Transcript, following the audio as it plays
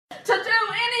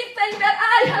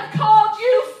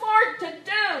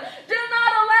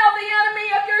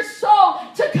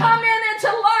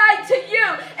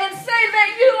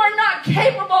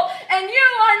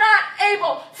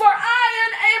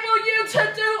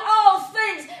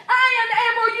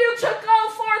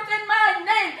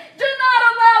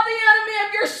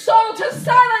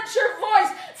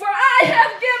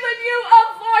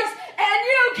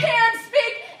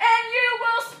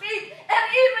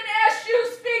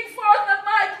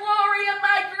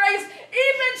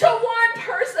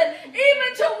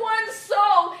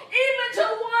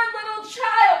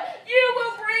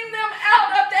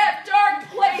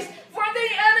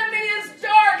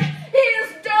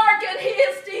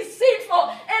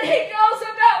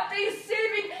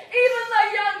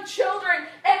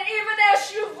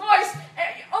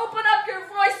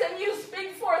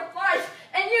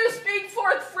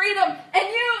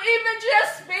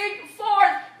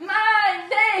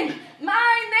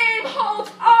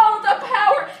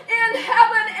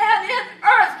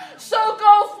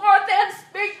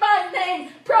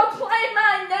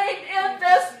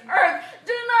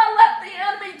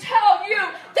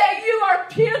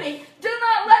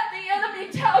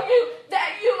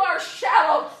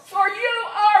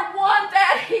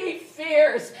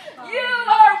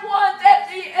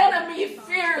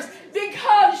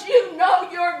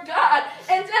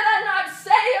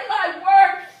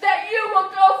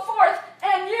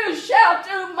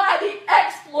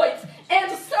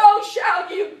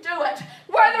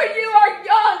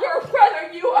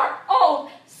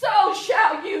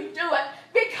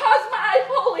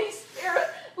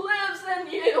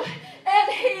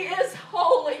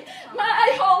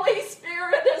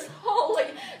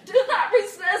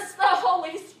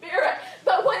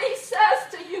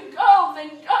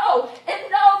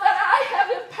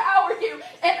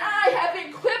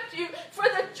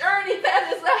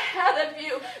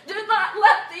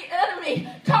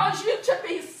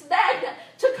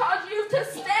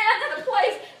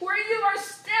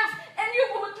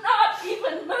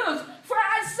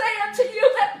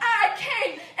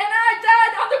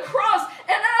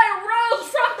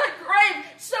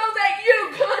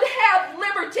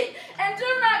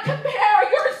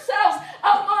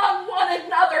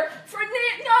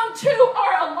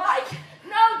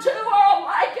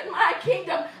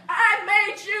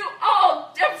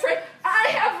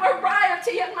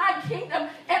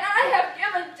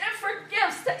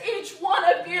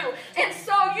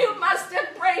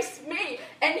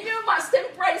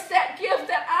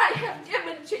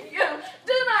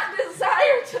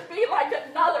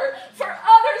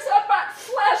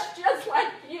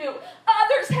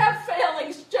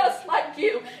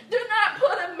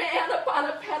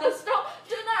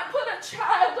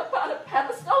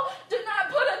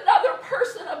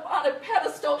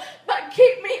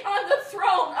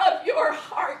your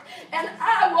heart, and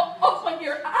I will open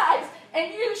your eyes,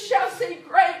 and you shall see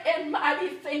great and mighty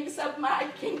things of my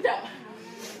kingdom.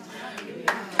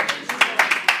 Hallelujah.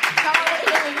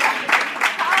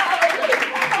 Hallelujah.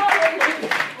 Hallelujah.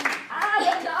 I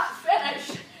am not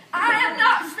finished. I am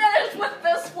not finished with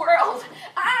this world.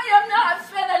 I am not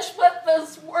finished with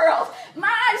this world.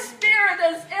 My spirit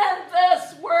is in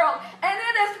this world, and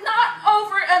it is not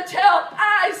over until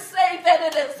I say that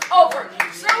it is over.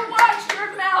 So watch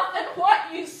your mouth and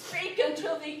what you speak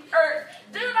into the earth.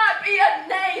 Do not be a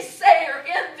naysayer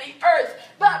in the earth,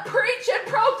 but preach and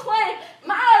proclaim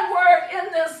my word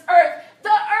in this earth. The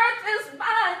earth is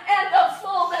mine and the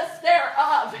fullness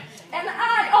thereof. And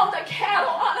I own the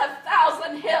cattle on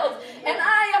 1,000 hills. And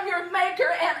I am your maker,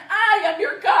 and I am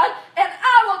your God. And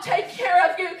I will take care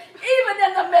of you, even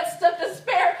in the midst of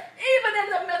despair, even in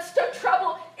the midst of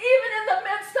trouble, even in the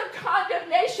midst of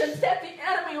condemnations that the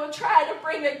enemy will try to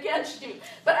bring against you.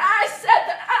 But I said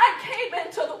that I came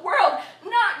into the world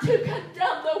not to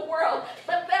condemn the world,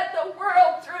 but that the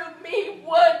world through me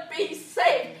would be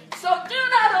saved. So do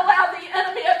not allow the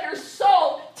enemy of your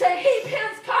soul to heap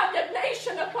his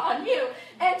condemnation upon you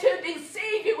and to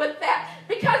deceive you with that,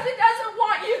 because he doesn't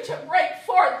want you to break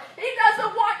forth. He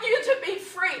doesn't want you to be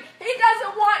free. He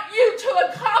doesn't want you to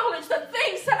accomplish the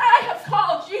things that I have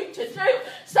called you to do.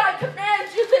 So I command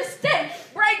you this day,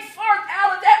 break forth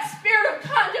out of that spirit of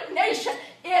condemnation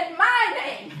in my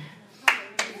name.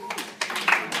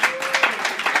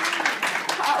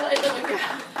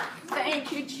 Hallelujah.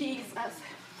 Thank you, Jesus.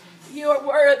 You're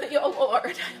worthy, O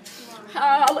Lord.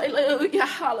 Hallelujah.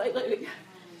 Hallelujah.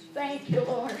 Thank you,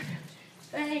 Lord.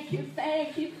 Thank you,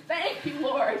 thank you, thank you,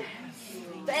 Lord.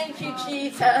 Thank you,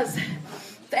 Jesus.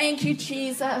 Thank you,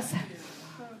 Jesus.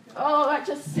 Oh, I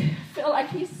just feel like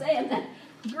he's saying that.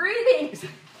 Greetings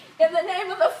in the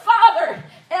name of the Father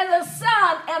and the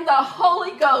Son and the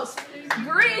Holy Ghost.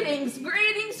 Greetings,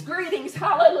 greetings, greetings.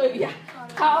 Hallelujah.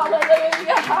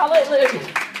 Hallelujah, hallelujah.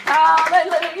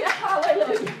 Hallelujah,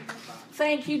 hallelujah.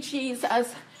 Thank you,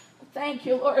 Jesus. Thank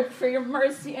you, Lord, for your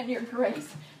mercy and your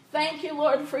grace. Thank you,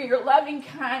 Lord, for your loving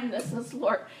kindnesses,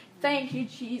 Lord. Thank you,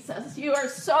 Jesus. You are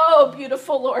so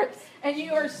beautiful, Lord, and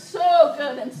you are so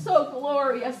good and so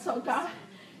glorious, oh God.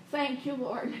 Thank you,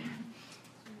 Lord.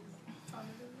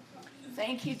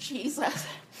 Thank you, Jesus.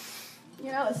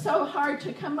 You know, it's so hard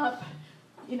to come up,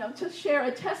 to share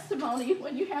a testimony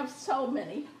when you have so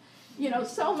many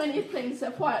things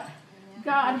of what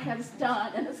God has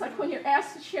done. And it's like when you're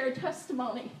asked to share a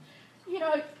testimony,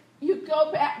 you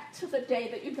go back to the day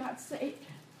that you got saved.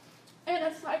 And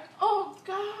it's like, oh,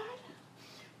 God,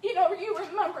 you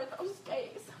remember those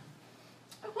days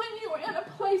when you were in a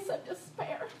place of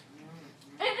despair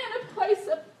and in a place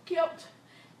of guilt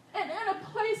and in a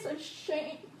place of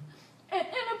shame and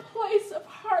in a place of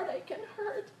heartache and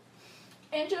hurt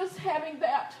and just having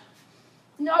that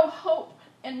no hope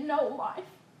and no life.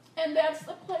 And that's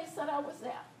the place that I was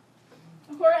at,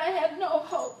 where I had no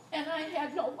hope and I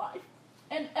had no life.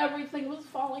 And everything was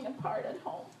falling apart at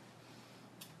home.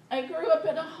 I grew up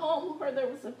in a home where there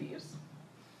was abuse.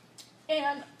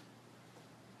 And,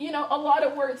 a lot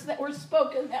of words that were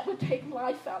spoken that would take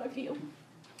life out of you.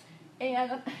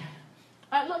 And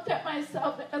I looked at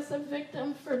myself as a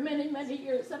victim for many, many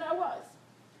years, and I was.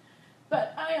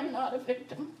 But I am not a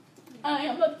victim. I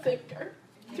am a victor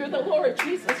through the Lord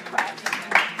Jesus Christ.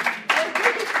 And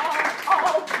we are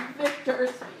all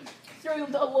victors through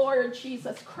the Lord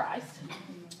Jesus Christ.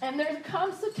 And there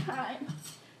comes a time,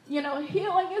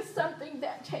 healing is something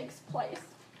that takes place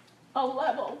a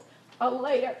level, a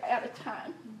layer at a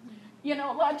time. A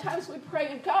lot of times we pray,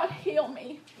 and God, heal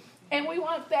me. And we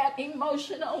want that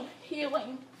emotional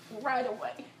healing right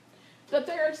away. But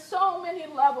there are so many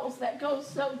levels that go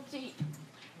so deep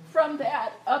from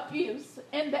that abuse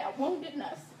and that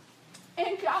woundedness.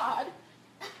 And God,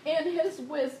 in his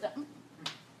wisdom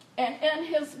and in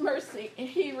his mercy,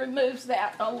 he removes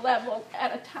that a level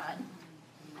at a time.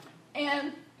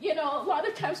 And, a lot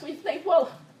of times we think,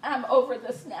 well, I'm over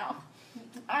this now.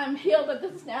 I'm healed of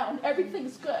this now, and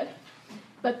everything's good.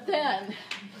 But then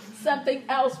something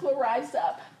else will rise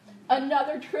up.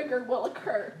 Another trigger will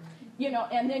occur,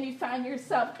 and then you find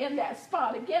yourself in that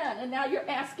spot again. And now you're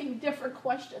asking different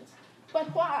questions.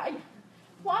 But why?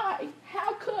 Why?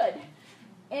 How could?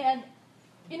 And,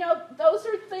 those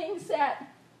are things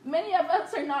that many of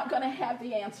us are not going to have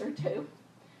the answer to.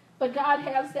 But God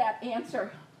has that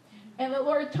answer. And the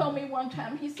Lord told me one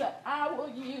time, he said, I will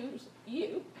use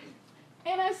you.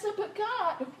 And I said, but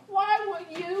God, why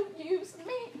will you use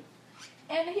me?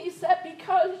 And he said,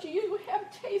 because you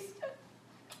have tasted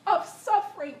of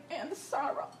suffering and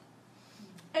sorrow.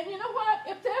 And you know what?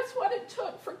 If that's what it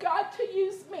took for God to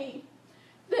use me,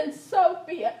 then so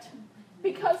be it.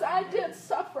 Because I did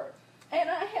suffer and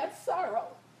I had sorrow.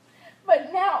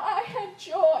 But now I have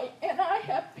joy and I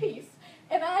have peace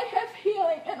and I have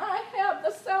healing and I have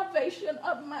the salvation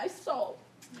of my soul.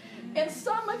 And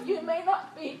some of you may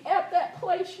not be at that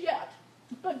place yet,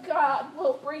 but God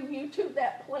will bring you to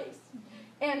that place.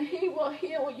 And he will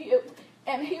heal you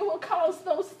and he will cause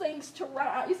those things to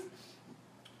rise.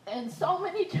 And so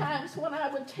many times when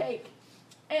I would take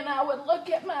and I would look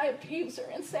at my abuser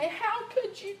and say, how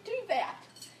could you do that?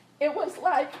 It was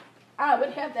like I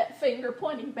would have that finger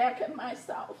pointing back at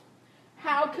myself.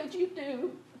 How could you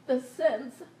do the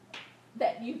sins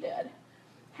that you did?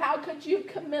 How could you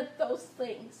commit those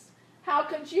things? How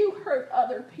could you hurt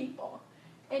other people?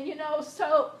 And you know,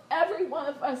 so every one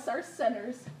of us are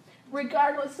sinners,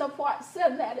 regardless of what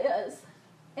sin that is.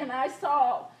 And I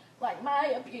saw, like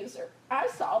my abuser, I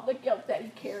saw the guilt that he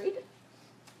carried.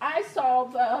 I saw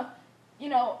the,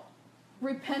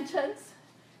 repentance.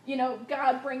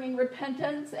 God bringing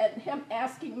repentance and him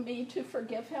asking me to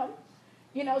forgive him.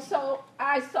 So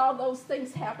I saw those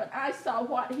things happen. I saw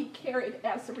what he carried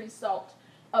as a result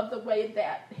of the way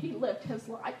that he lived his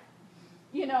life.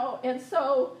 And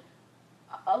so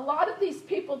a lot of these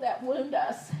people that wound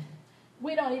us,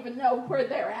 we don't even know where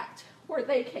they're at, where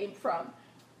they came from.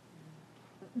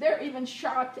 They're even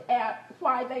shocked at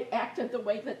why they acted the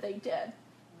way that they did.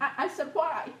 I said,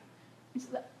 why? He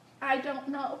said, I don't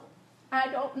know. I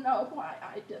don't know why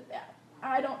I did that.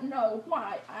 I don't know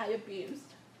why I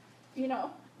abused,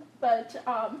 But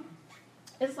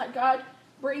it's like God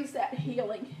brings that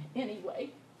healing anyway.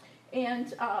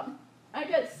 And I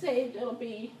got saved, it'll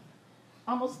be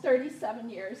almost 37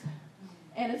 years.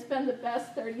 And it's been the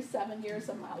best 37 years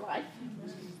of my life.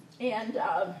 And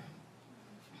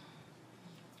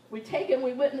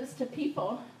we witness to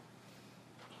people.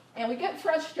 And we get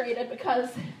frustrated because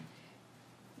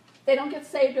they don't get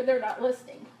saved or they're not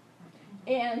listening.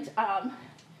 And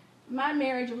my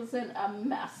marriage was in a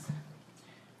mess.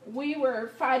 We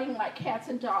were fighting like cats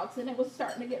and dogs, and it was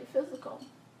starting to get physical.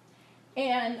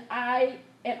 And I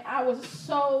was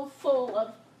so full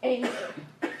of anger.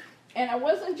 And I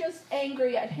wasn't just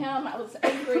angry at him, I was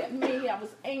angry at me, I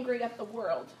was angry at the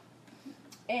world.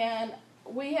 And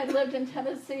we had lived in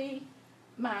Tennessee.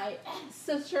 My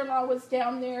sister-in-law was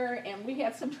down there, and we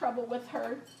had some trouble with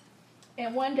her.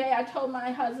 And one day I told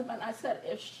my husband, I said,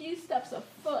 if she steps a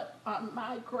foot on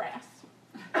my grass,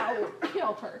 I will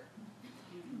kill her.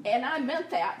 And I meant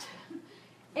that.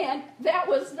 And that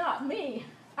was not me.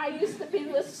 I used to be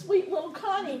this sweet little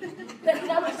Connie that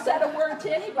never said a word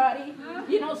to anybody,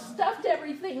 stuffed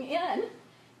everything in.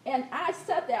 And I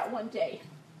said that one day.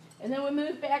 And then we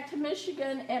moved back to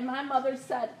Michigan, and my mother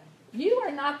said, you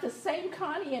are not the same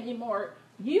Connie anymore.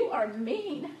 You are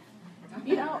mean.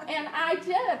 And I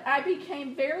did. I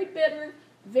became very bitter,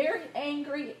 very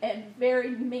angry, and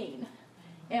very mean.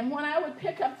 And when I would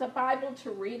pick up the Bible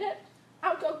to read it,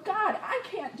 I would go, God, I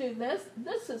can't do this.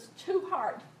 This is too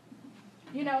hard.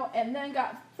 And then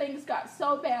things got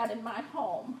so bad in my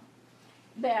home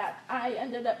that I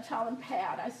ended up telling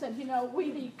Pat, I said,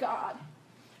 we need God,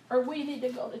 or we need to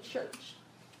go to church.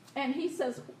 And he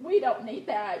says, we don't need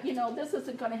that. This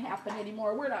isn't going to happen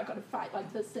anymore. We're not going to fight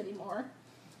like this anymore.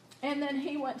 And then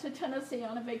he went to Tennessee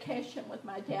on a vacation with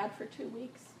my dad for 2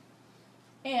 weeks.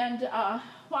 And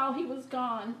while he was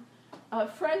gone, a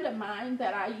friend of mine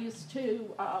that I used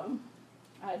to,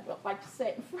 I'd like to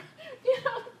say,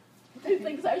 do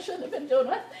things I shouldn't have been doing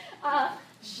with,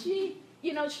 she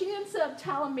ends up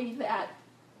telling me that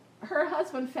her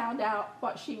husband found out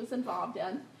what she was involved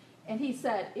in. And he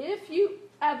said, if you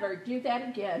ever do that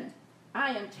again,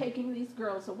 I am taking these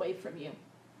girls away from you.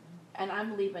 And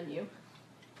I'm leaving you.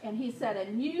 And he said,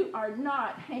 and you are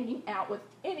not hanging out with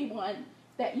anyone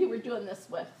that you were doing this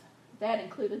with. That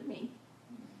included me.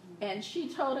 And she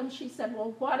told him, she said,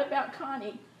 well, what about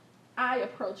Connie? I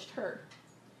approached her.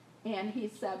 And he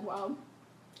said, well,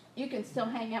 you can still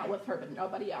hang out with her, but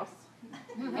nobody else.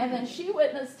 And then she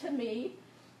witnessed to me.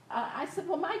 I said,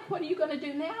 well, Mike, what are you going to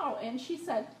do now? And she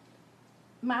said,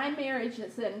 my marriage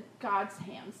is in God's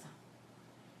hands.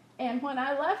 And when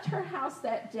I left her house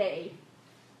that day,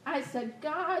 I said,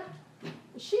 God,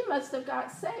 she must have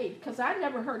got saved, because I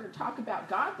never heard her talk about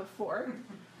God before.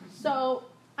 So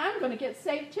I'm going to get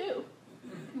saved too,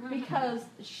 because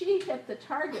she hit the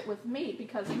target with me,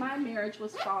 because my marriage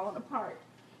was falling apart.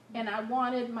 And I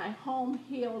wanted my home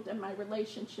healed and my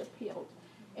relationship healed.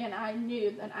 And I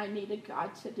knew that I needed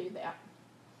God to do that.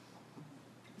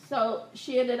 So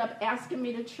she ended up asking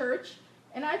me to church.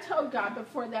 And I told God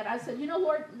before that, I said,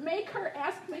 Lord, make her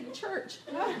ask me to church.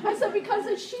 I said, because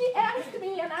if she asked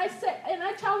me and I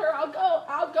tell her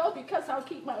I'll go because I'll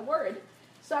keep my word.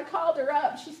 So I called her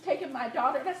up. She's taking my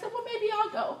daughter. And I said, well, maybe I'll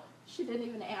go. She didn't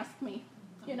even ask me,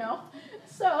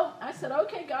 So I said,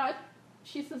 okay, God.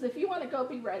 She says, if you want to go,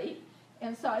 be ready.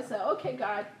 And so I said, okay,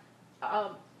 God,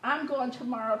 I'm going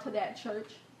tomorrow to that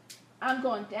church. I'm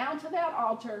going down to that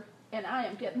altar, and I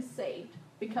am getting saved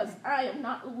because I am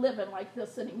not living like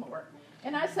this anymore.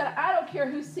 And I said, I don't care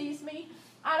who sees me.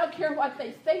 I don't care what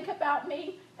they think about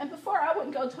me. And before, I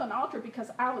wouldn't go to an altar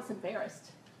because I was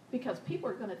embarrassed. Because people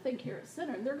are going to think you're a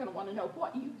sinner, and they're going to want to know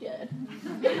what you did.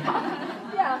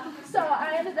 Yeah, so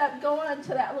I ended up going to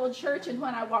that little church, and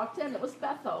when I walked in, it was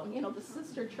Bethel, the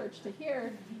sister church to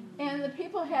here. And the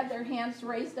people had their hands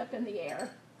raised up in the air.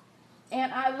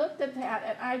 And I looked at that,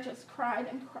 and I just cried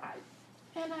and cried.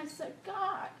 And I said,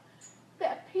 God,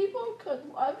 that people could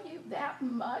love you that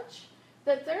much,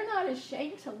 that they're not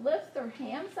ashamed to lift their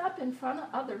hands up in front of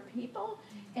other people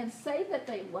and say that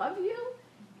they love you.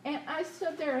 And I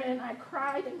stood there and I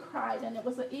cried, and it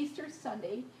was an Easter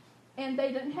Sunday, and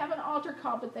they didn't have an altar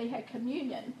call, but they had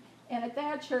communion. And at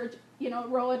that church, a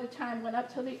row at a time went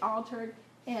up to the altar,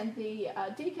 and the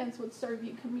deacons would serve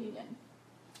you communion.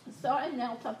 So I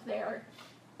knelt up there,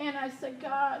 and I said,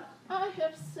 God, I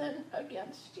have sinned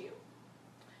against you,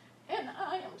 and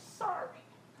I am sorry,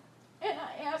 and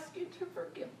I ask you to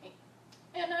forgive me.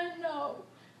 And I know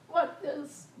what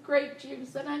this grape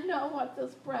juice and I know what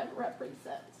this bread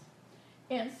represents.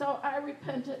 And so I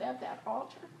repented at that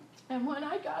altar. And when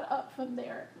I got up from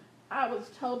there, I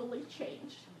was totally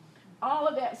changed. All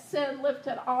of that sin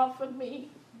lifted off of me.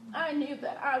 I knew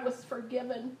that I was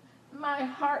forgiven. My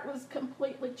heart was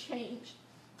completely changed.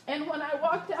 And when I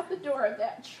walked out the door of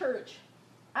that church,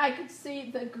 I could see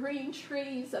the green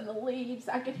trees and the leaves.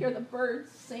 I could hear the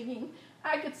birds singing.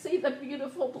 I could see the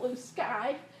beautiful blue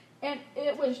sky. And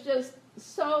it was just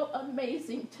so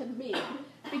amazing to me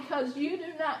because you do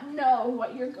not know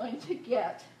what you're going to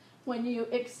get when you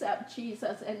accept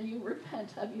Jesus and you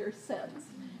repent of your sins.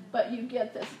 But you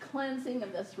get this cleansing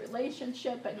and this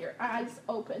relationship and your eyes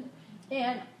open.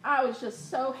 And I was just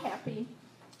so happy.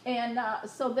 And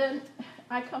so then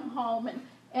I come home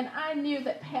and I knew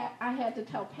that I had to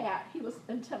tell Pat. He was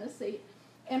in Tennessee.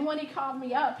 And when he called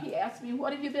me up, he asked me,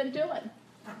 what have you been doing?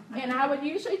 And I would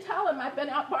usually tell him I've been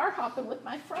out bar hopping with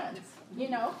my friends,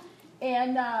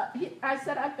 And I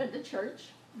said, I've been to church.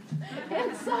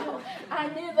 And so I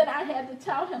knew that I had to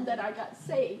tell him that I got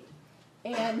saved.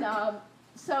 And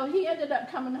so he ended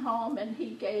up coming home, and he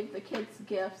gave the kids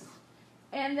gifts.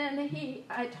 And then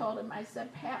I told him, I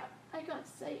said, Pat, I got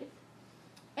saved.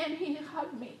 And he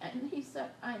hugged me, and he said,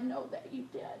 I know that you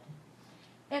did.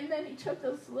 And then he took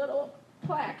this little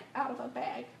plaque out of a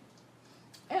bag.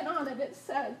 And on it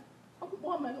said, a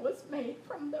woman was made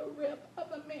from the rib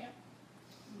of a man.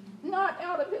 Not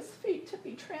out of his feet to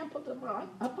be trampled upon,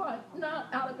 not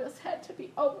out of his head to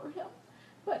be over him,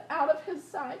 but out of his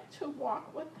side to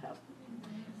walk with him.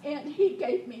 And he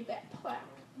gave me that plaque.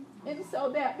 And so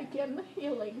that began the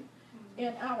healing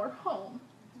in our home.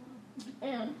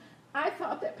 And I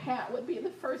thought that Pat would be the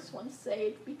first one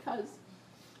saved because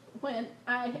when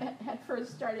I had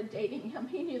first started dating him,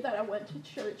 he knew that I went to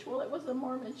church. Well, it was a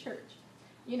Mormon church,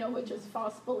 which is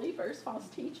false believers, false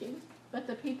teaching, but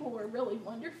the people were really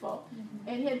wonderful. Mm-hmm.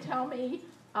 And he'd tell me,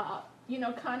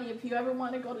 Connie, if you ever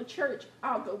want to go to church,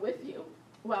 I'll go with you.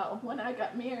 Well, when I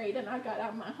got married and I got out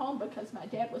of my home because my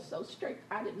dad was so strict,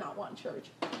 I did not want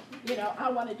church.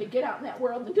 I wanted to get out in that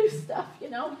world and do stuff,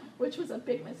 which was a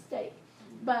big mistake.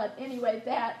 But anyway,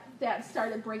 that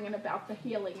started bringing about the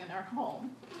healing in our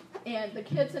home. And the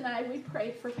kids and I, we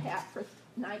prayed for Pat for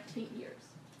 19 years.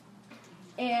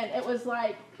 And it was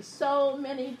like so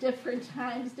many different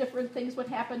times, different things would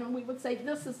happen, and we would say,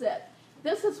 this is it.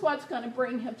 This is what's going to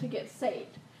bring him to get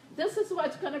saved. This is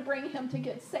what's going to bring him to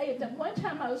get saved. And one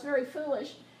time I was very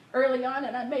foolish early on,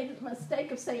 and I made the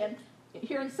mistake of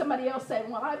hearing somebody else say,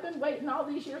 well, I've been waiting all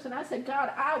these years. And I said,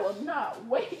 God, I will not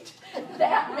wait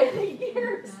that many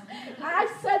years.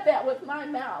 I said that with my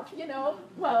mouth,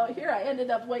 Well, here I ended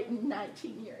up waiting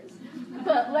 19 years.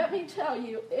 But let me tell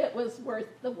you, it was worth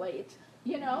the wait,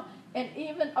 And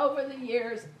even over the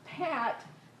years, Pat,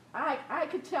 I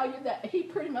could tell you that he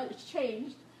pretty much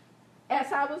changed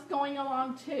as I was going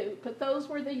along too. But those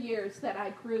were the years that I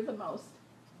grew the most.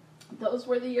 Those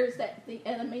were the years that the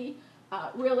enemy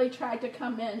really tried to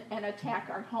come in and attack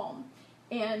our home.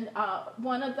 And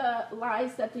one of the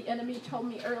lies that the enemy told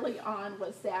me early on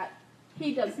was that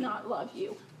he does not love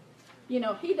you.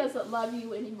 He doesn't love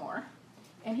you anymore.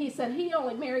 And he said he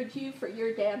only married you for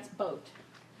your dad's boat.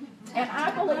 And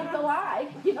I believed the lie,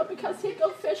 because he'd go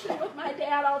fishing with my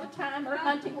dad all the time or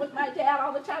hunting with my dad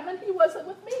all the time, and he wasn't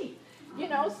with me.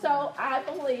 So I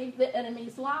believed the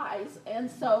enemy's lies.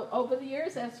 And so over the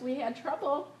years, as we had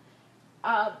trouble,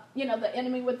 the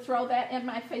enemy would throw that in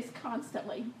my face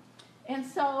constantly. And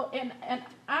so, and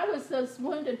I was this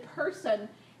wounded person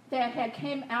that had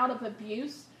came out of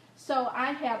abuse. So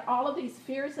I had all of these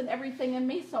fears and everything in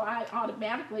me, so I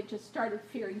automatically just started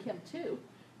fearing him too,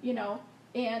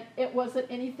 And it wasn't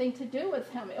anything to do with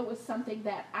him. It was something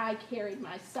that I carried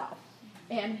myself.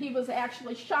 And he was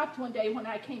actually shocked one day when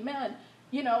I came in,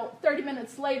 30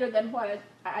 minutes later than what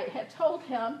I had told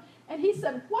him. And he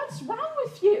said, "What's wrong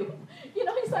with you?"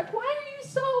 He's like, "Why are you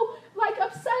so,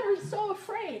 upset or so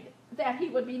afraid?" That he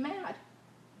would be mad,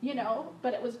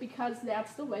 But it was because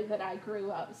that's the way that I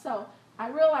grew up. So I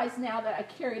realize now that I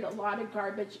carried a lot of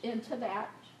garbage into that.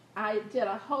 I did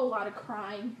a whole lot of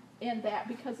crying in that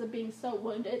because of being so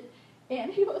wounded.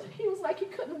 And he was like he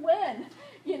couldn't win,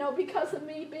 because of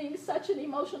me being such an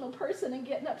emotional person and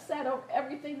getting upset over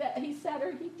everything that he said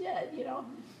or he did,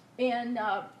 And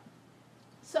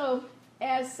so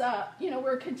as,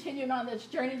 we're continuing on this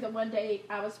journey, the one day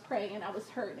I was praying and I was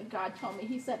hurt, and God told me,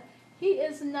 he said, "He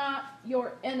is not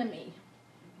your enemy.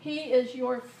 He is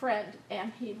your friend,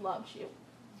 and he loves you."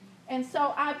 And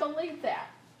so I believe that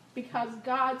because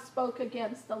God spoke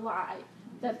against the lie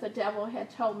that the devil had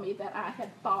told me that I had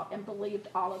thought and believed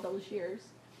all of those years.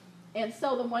 And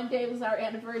so the one day was our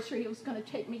anniversary. He was going to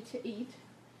take me to eat.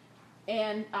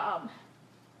 And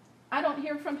I don't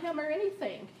hear from him or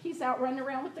anything. He's out running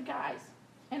around with the guys.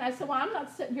 And I said, "Well, I'm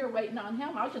not sitting here waiting on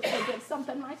him. I'll just go get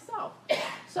something myself."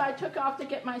 So I took off to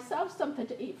get myself something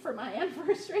to eat for my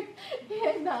anniversary.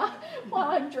 And while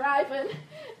I'm driving,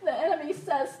 the enemy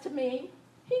says to me,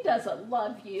 "He doesn't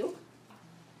love you."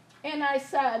 And I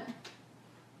said,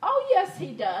 "Oh, yes,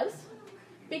 he does.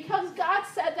 Because God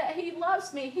said that he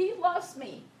loves me. He loves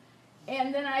me."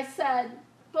 And then I said,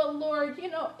 "But Lord,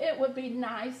 it would be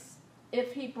nice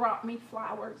if he brought me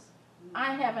flowers.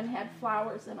 I haven't had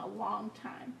flowers in a long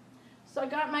time." So I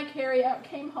got my carry-out,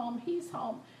 came home, he's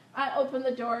home. I opened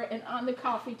the door, and on the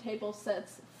coffee table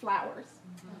says flowers.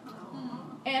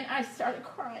 And I started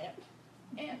crying.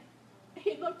 And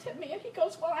he looked at me and he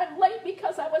goes, "Well, I'm late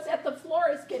because I was at the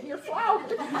florist getting your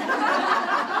flowers."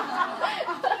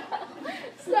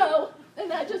 So,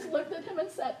 and I just looked at him and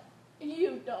said,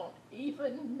 "You don't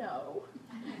even know,"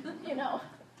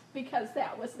 because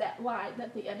that was that lie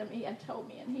that the enemy had told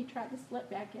me, and he tried to slip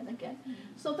back in again.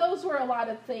 So those were a lot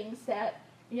of things that,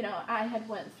 I had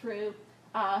went through.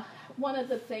 One of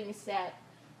the things that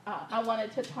I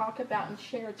wanted to talk about and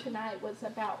share tonight was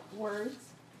about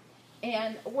words.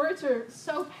 And words are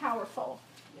so powerful,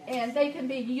 and they can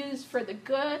be used for the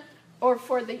good or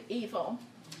for the evil.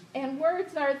 And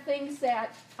words are things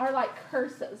that are like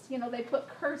curses. They put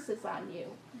curses on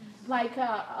you. Like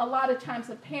a lot of times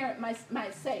a parent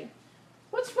might say,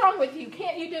 "What's wrong with you?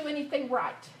 Can't you do anything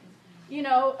right?"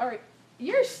 Or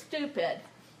 "You're stupid,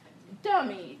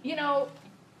 dummy,"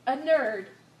 a nerd.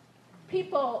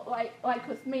 People like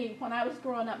with me, when I was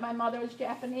growing up, my mother was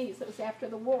Japanese. It was after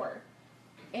the war.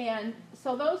 And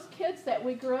so those kids that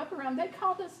we grew up around, they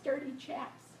called us dirty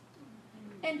chaps.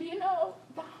 And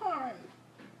the harm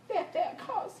that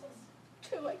causes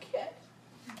to a kid,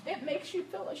 it makes you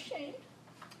feel ashamed.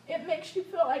 It makes you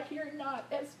feel like you're not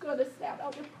as good as that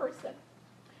other person.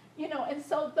 And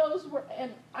so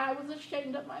and I was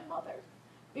ashamed of my mother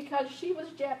because she was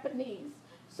Japanese.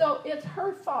 So it's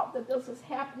her fault that this is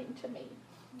happening to me.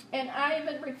 And I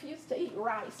even refused to eat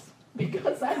rice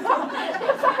because I thought,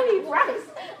 if I eat rice,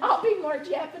 I'll be more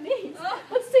Japanese.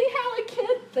 But see how a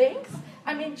kid thinks?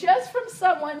 I mean, just from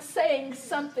someone saying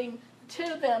something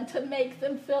to them to make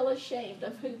them feel ashamed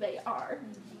of who they are.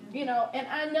 And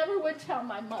I never would tell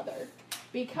my mother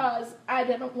because I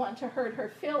didn't want to hurt her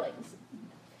feelings.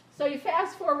 So you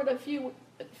fast forward a few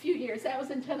years. That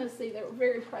was in Tennessee. They were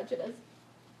very prejudiced.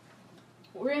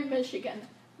 We're in Michigan.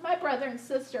 My brother and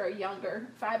sister are younger,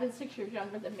 5 and 6 years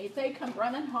younger than me. They come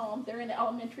running home. They're in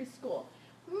elementary school.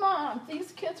 "Mom,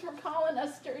 these kids were calling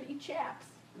us dirty chaps."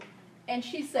 And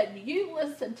she said, "You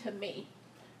listen to me.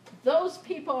 Those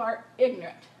people are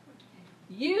ignorant.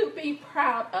 You be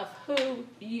proud of who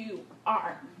you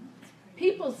are.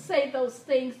 People say those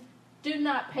things. Do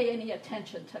not pay any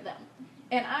attention to them."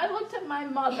 And I looked at my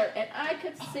mother, and I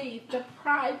could see the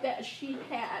pride that she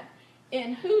had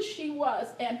in who she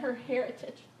was and her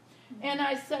heritage. And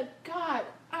I said, "God,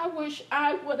 I wish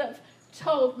I would have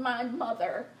told my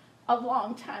mother a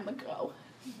long time ago,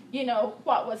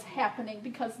 what was happening,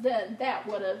 because then that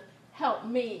would have helped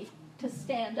me to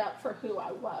stand up for who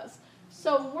I was."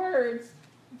 So words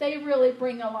they really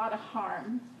bring a lot of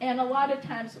harm. And a lot of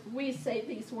times we say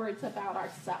these words about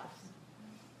ourselves.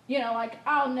 You know, like,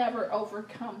 I'll never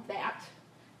overcome that.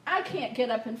 I can't get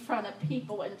up in front of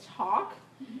people and talk.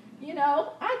 You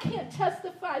know, I can't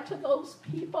testify to those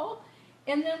people.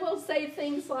 And then we'll say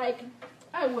things like,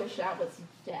 I wish I was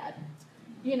dead.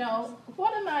 You know,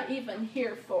 what am I even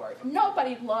here for?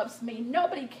 Nobody loves me.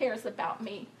 Nobody cares about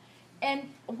me. And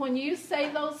when you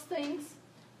say those things,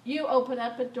 you open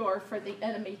up a door for the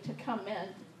enemy to come in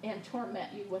and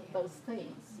torment you with those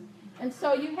things. And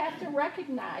so you have to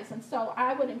recognize, and so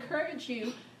I would encourage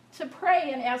you to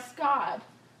pray and ask God,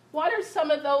 what are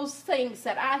some of those things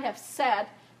that I have said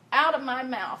out of my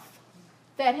mouth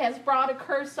that has brought a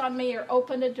curse on me or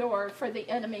opened a door for the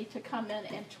enemy to come in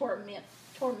and torment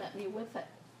me with it?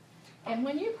 And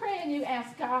when you pray and you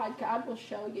ask God, God will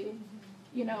show you,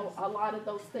 you know, a lot of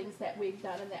those things that we've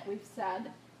done and that we've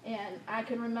said. And I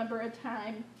can remember a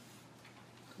time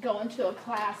going to a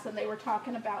class and they were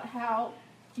talking about how,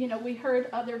 you know, we hurt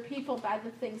other people by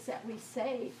the things that we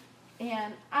say.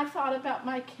 And I thought about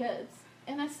my kids.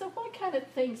 And I said, what kind of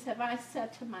things have I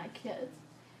said to my kids?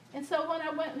 And so when I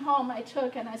went home, I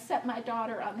took and I set my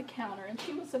daughter on the counter. And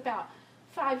she was about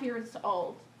 5 years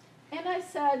old. And I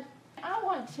said, I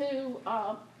want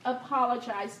to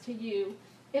apologize to you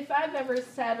if I've ever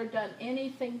said or done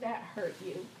anything that hurt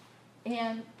you.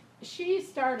 And she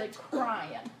started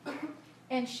crying.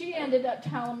 And she ended up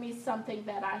telling me something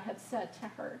that I had said to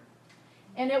her.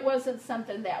 And it wasn't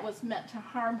something that was meant to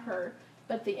harm her,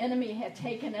 but the enemy had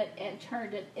taken it and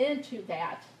turned it into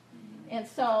that. And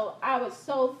so I was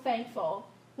so thankful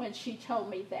when she told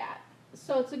me that.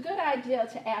 So it's a good idea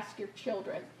to ask your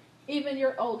children, even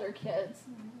your older kids,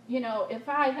 you know, if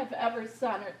I have ever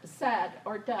said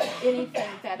or done anything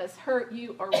that has hurt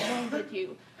you or wounded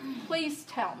you, please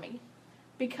tell me,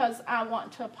 because I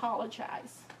want to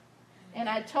apologize. And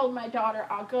I told my daughter,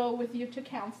 I'll go with you to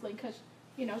counseling, because,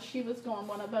 you know, she was going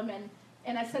one of them.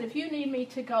 And I said, if you need me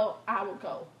to go, I will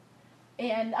go.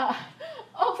 And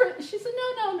she said,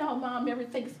 no, Mom,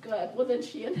 everything's good. Well, then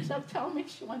she ended up telling me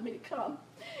she wanted me to come.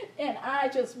 And I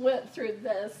just went through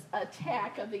this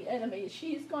attack of the enemy.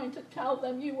 She's going to tell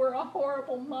them you were a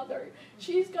horrible mother.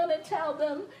 She's going to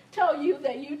tell you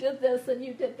that you did this and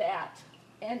you did that.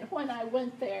 And when I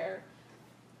went there,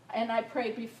 and I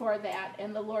prayed before that,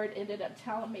 and the Lord ended up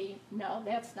telling me, no,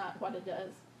 that's not what it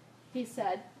is. He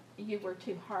said, you were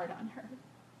too hard on her.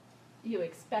 You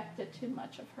expected too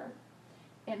much of her.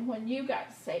 And when you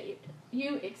got saved,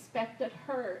 you expected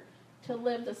her to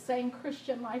live the same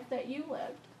Christian life that you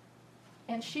lived.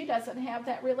 And she doesn't have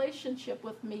that relationship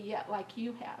with me yet like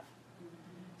you have.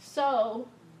 So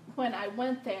when I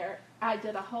went there, I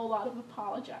did a whole lot of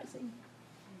apologizing.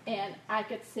 And I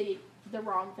could see the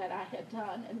wrong that I had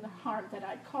done and the harm that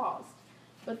I'd caused.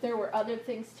 But there were other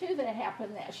things too that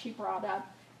happened that she brought up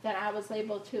that I was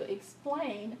able to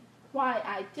explain why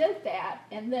I did that.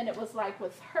 And then it was like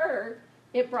with her,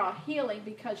 it brought healing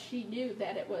because she knew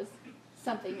that it was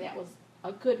something that was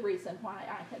a good reason why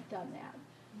I had done that.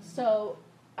 So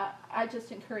I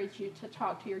just encourage you to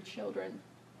talk to your children,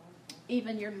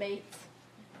 even your mates,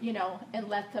 you know, and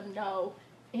let them know.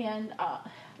 And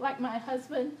like my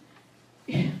husband,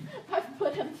 I've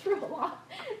put him through a lot,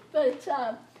 but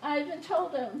I even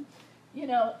told him, you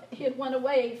know, he had went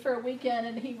away for a weekend,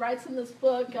 and he writes in this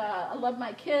book, I love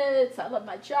my kids, I love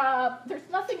my job. There's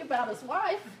nothing about his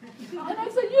wife. And I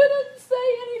said, you didn't say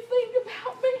anything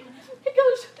about me. He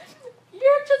goes,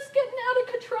 you're just getting out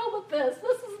of control with this.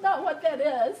 This is not what that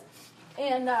is.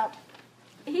 And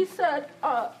he said,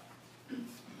 I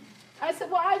said,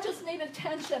 well, I just need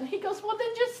attention. He goes, well, then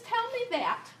just tell me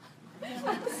that.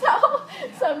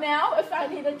 So now if I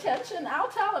need attention, I'll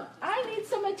tell him, I need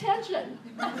some attention.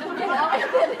 You know,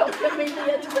 and then he'll give me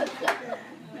the attention.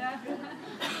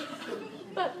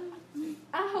 But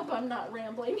I hope I'm not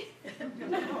rambling.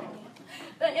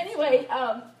 But anyway,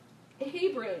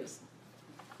 Hebrews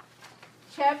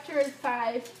chapter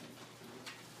 5,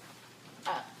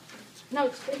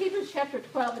 Hebrews chapter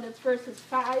 12, and it's verses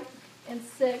 5 and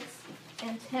 6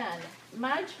 and 10.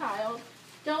 My child,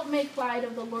 don't make light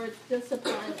of the Lord's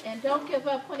discipline, and don't give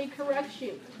up when he corrects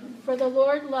you. For the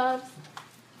Lord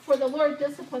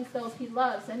disciplines those he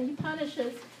loves, and he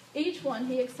punishes each one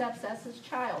he accepts as his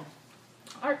child.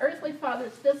 Our earthly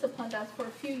fathers disciplined us for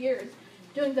a few years,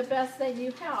 doing the best they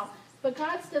knew how. But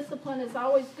God's discipline is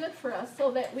always good for us so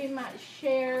that we might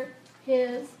share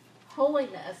his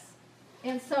holiness.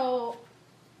 And so,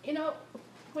 you know,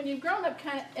 when you've grown up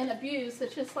kind of in abuse,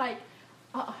 it's just like,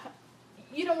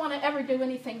 you don't want to ever do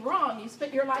anything wrong. You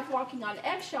spend your life walking on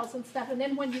eggshells and stuff, and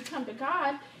then when you come to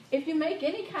God, if you make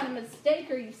any kind of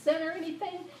mistake or you sin or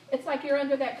anything, it's like you're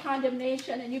under that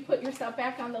condemnation and you put yourself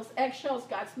back on those eggshells.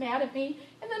 God's mad at me,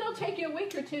 and then it'll take you a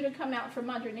week or two to come out from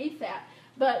underneath that.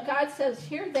 But God says,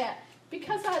 hear that,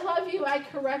 because I love you, I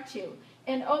correct you.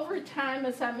 And over time,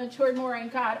 as I matured more in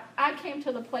God, I came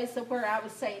to the place of where I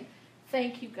was saying,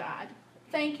 thank you, God.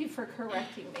 Thank you for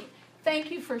correcting me.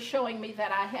 Thank you for showing me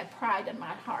that I had pride in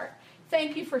my heart.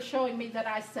 Thank you for showing me that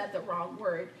I said the wrong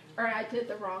word or I did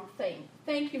the wrong thing.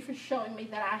 Thank you for showing me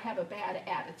that I have a bad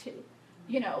attitude.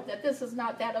 You know, that this is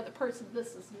not that other person,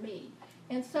 this is me.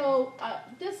 And so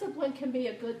discipline can be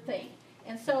a good thing.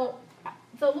 And so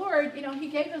the Lord, you know, he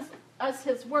gave us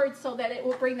his word so that it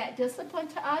will bring that discipline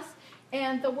to us.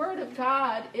 And the word of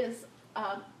God is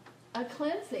a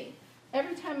cleansing.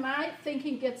 Every time my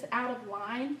thinking gets out of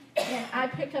line and I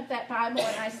pick up that Bible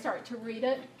and I start to read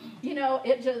it, you know,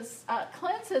 it just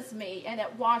cleanses me and it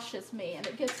washes me and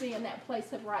it gets me in that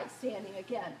place of right standing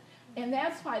again. And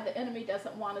that's why the enemy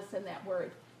doesn't want us in that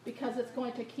word, because it's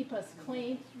going to keep us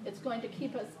clean. It's going to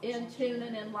keep us in tune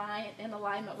and in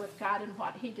alignment with God and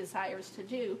what he desires to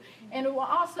do. And it will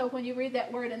also, when you read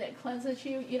that word and it cleanses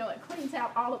you, you know, it cleans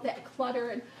out all of that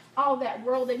clutter and all of that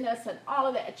worldliness and all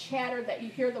of that chatter that you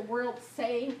hear the world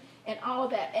saying and all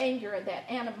of that anger and that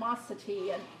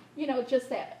animosity and, you know, just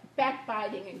that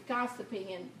backbiting and gossiping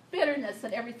and bitterness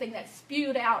and everything that's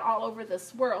spewed out all over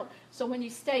this world. So when you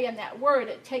stay in that word,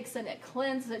 it takes and it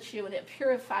cleanses you and it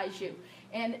purifies you.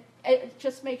 And it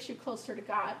just makes you closer to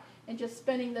God. And just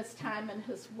spending this time in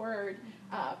his word,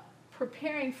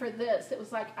 preparing for this, it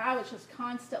was like I was just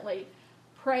constantly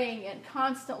praying and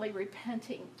constantly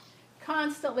repenting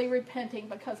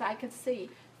because I could see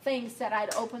things that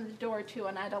I'd opened the door to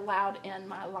and I'd allowed in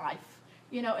my life.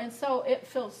 You know, and so it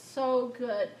feels so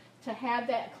good to have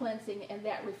that cleansing and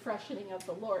that refreshing of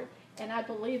the Lord. And I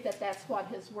believe that that's what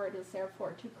his word is there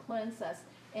for, to cleanse us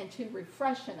and to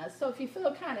refreshen us. So if you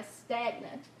feel kind of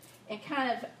stagnant and kind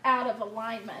of out of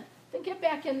alignment, then get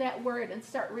back in that word and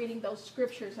start reading those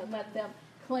scriptures and let them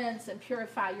cleanse and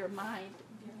purify your mind.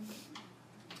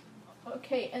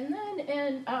 Okay, and then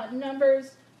in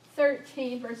Numbers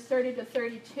 13, verse 30 to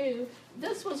 32,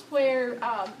 this was where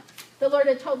the Lord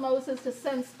had told Moses to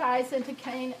send spies into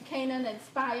Canaan and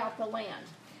spy out the land.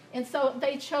 And so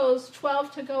they chose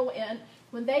 12 to go in.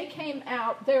 When they came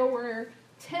out, there were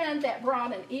 10 that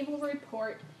brought an evil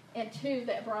report and 2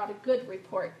 that brought a good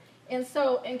report. And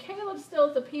Caleb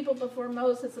stilled the people before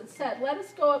Moses and said, let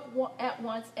us go up at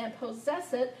once and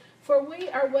possess it, for we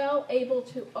are well able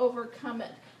to overcome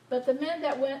it. But the men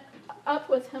that went up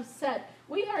with him said,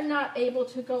 we are not able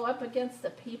to go up against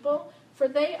the people, for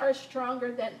they are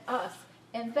stronger than us.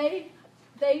 And they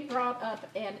brought up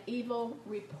an evil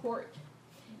report.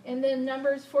 And then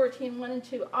Numbers 14, 1 and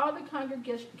 2, all the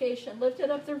congregation lifted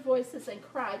up their voices and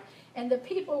cried, and the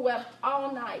people wept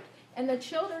all night. And the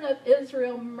children of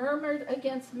Israel murmured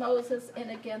against Moses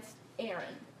and against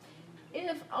Aaron.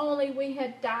 If only we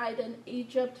had died in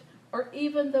Egypt or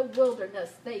even the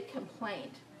wilderness, they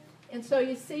complained. And so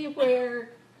you see where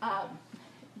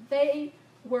they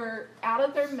were out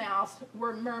of their mouths,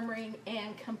 were murmuring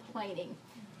and complaining.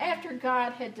 After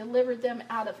God had delivered them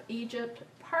out of Egypt,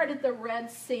 parted the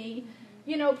Red Sea,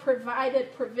 you know,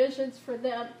 provided provisions for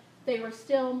them, they were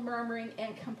still murmuring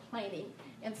and complaining.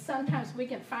 And sometimes we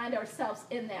can find ourselves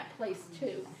in that place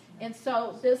too. And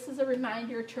so this is a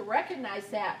reminder to recognize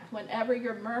that whenever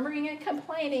you're murmuring and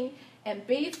complaining, and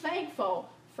be thankful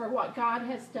for what God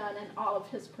has done and all of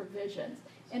his provisions.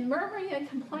 And murmuring and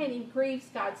complaining grieves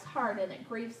God's heart, and it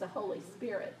grieves the Holy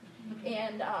Spirit.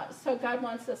 And so God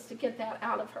wants us to get that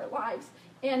out of our lives.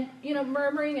 And, you know,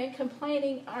 murmuring and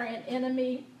complaining are an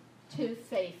enemy to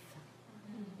faith.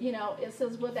 You know, it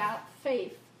says without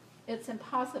faith, it's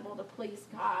impossible to please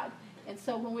God. And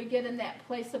so when we get in that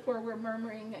place of where we're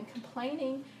murmuring and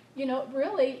complaining, you know,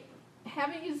 really,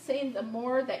 haven't you seen the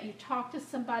more that you talk to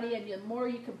somebody and the more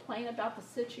you complain about the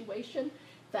situation,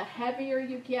 the heavier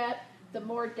you get, the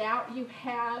more doubt you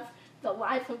have, the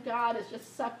life of God is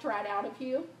just sucked right out of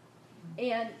you.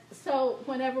 And so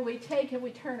whenever we take and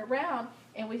we turn around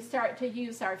and we start to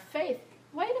use our faith,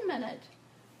 wait a minute.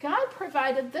 God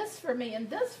provided this for me and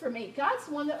this for me. God's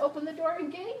the one that opened the door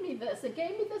and gave me this and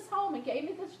gave me this home and gave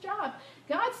me this job.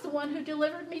 God's the one who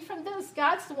delivered me from this.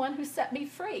 God's the one who set me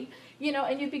free. You know,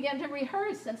 and you begin to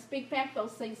rehearse and speak back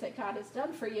those things that God has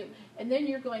done for you. And then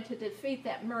you're going to defeat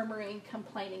that murmuring,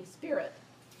 complaining spirit.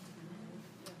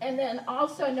 And then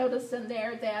also notice in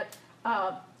there that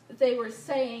they were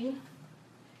saying,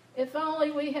 if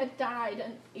only we had died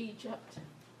in Egypt.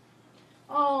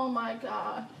 Oh my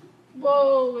God.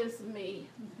 woe is me.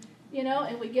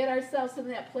 And we get ourselves in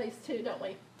that place too, don't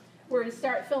we? Where we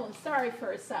start feeling sorry for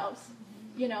ourselves,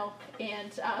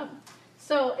 and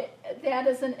so that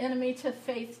is an enemy to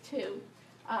faith too.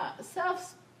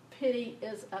 Self-pity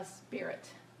is a spirit.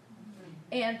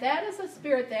 And that is a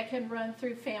spirit that can run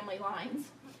through family lines.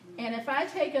 And if I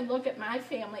take a look at my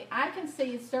family, I can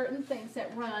see certain things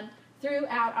that run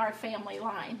throughout our family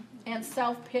line. And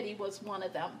self-pity was one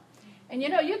of them. And you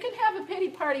can have a pity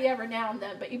party every now and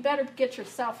then, but you better get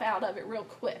yourself out of it real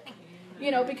quick.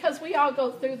 Because we all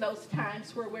go through those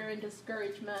times where we're in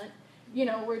discouragement,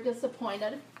 we're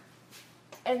disappointed.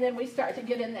 And then we start to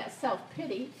get in that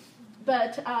self-pity.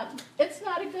 But it's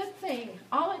not a good thing.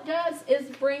 All it does is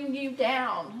bring you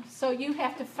down. So you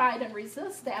have to fight and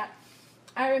resist that.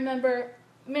 I remember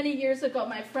many years ago,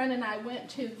 my friend and I went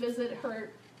to visit her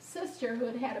sister who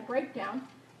had had a breakdown.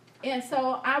 And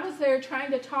so I was there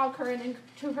trying to talk to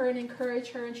her and encourage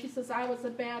her. And she says, I was a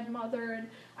bad mother, and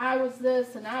I was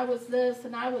this, and I was this,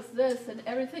 and I was this, and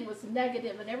everything was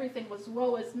negative, and everything was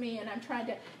woe is me. And I'm trying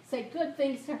to say good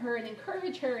things to her and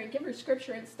encourage her and give her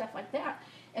scripture and stuff like that.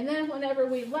 And then whenever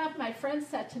we left, my friend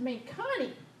said to me,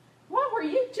 Connie, what were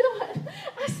you doing?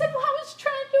 I said, well, I was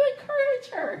trying to encourage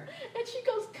her. And she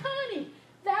goes, Connie,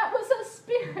 that was a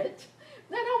spirit.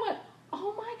 Then I went,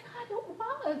 oh my God, it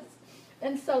was.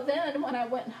 And so then when I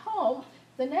went home,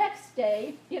 the next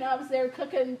day, I was there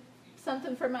cooking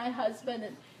something for my husband.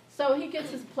 And so he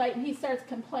gets his plate and he starts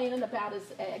complaining about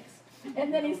his eggs.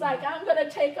 And then he's like, I'm going to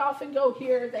take off and go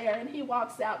here or there. And he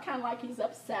walks out kind of like he's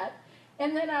upset.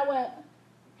 And then I went,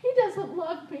 he doesn't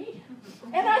love me.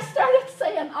 And I started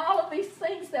saying all of these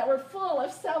things that were full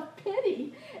of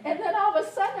self-pity. And then all of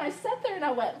a sudden I sat there and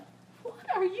I went, what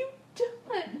are you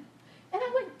doing? And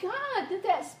I went, God, did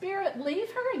that spirit leave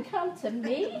her and come to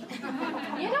me?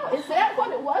 Is that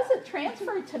what it was? It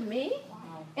transferred to me?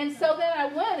 And so then I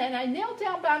went and I knelt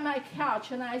down by my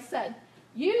couch and I said,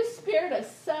 you spirit of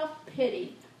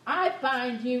self-pity, I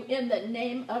bind you in the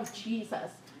name of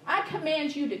Jesus. I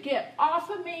command you to get off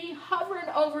of me, hovering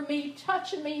over me,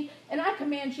 touching me, and I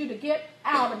command you to get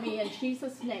out of me in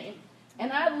Jesus' name.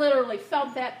 And I literally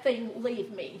felt that thing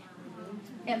leave me.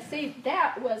 And see,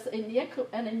 that was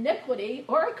an iniquity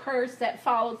or a curse that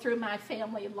followed through my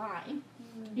family line.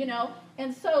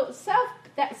 And so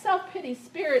that self-pity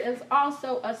spirit is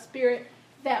also a spirit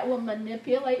that will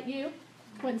manipulate you.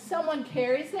 When someone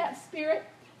carries that spirit,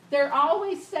 they're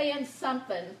always saying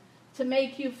something to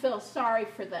make you feel sorry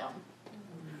for them.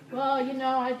 Well,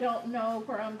 I don't know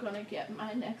where I'm going to get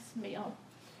my next meal.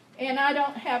 And I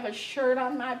don't have a shirt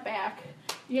on my back.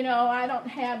 I don't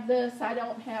have this, I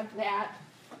don't have that.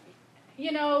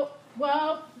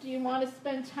 Well, do you want to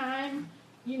spend time,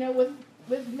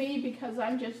 with me because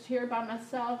I'm just here by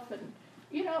myself? And,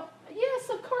 yes,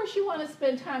 of course you want to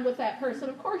spend time with that person.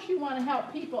 Of course you want to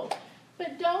help people.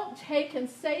 But don't take and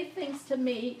say things to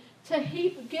me to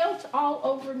heap guilt all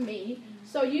over me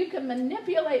so you can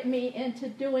manipulate me into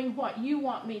doing what you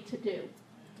want me to do.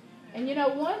 And,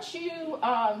 once you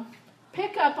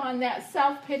pick up on that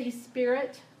self-pity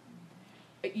spirit,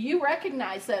 you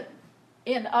recognize it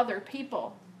in other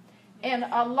people. And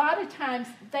a lot of times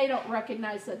they don't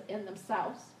recognize it in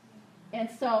themselves. And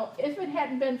so if it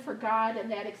hadn't been for God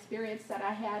and that experience that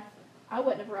I had, I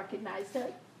wouldn't have recognized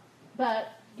it.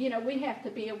 But, we have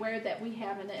to be aware that we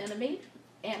have an enemy,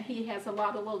 and he has a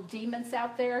lot of little demons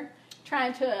out there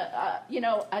trying to,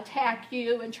 attack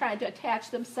you and trying to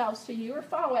attach themselves to you or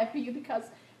follow after you because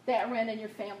that ran in your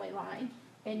family line.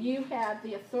 And you have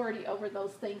the authority over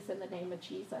those things in the name of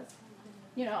Jesus.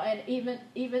 And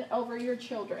even over your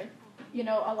children.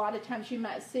 A lot of times you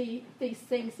might see these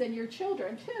things in your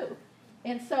children too.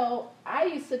 And so I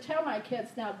used to tell my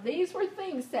kids, now these were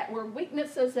things that were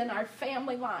weaknesses in our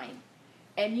family line.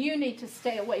 And you need to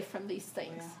stay away from these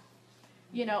things.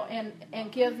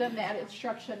 And give them that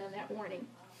instruction and that warning.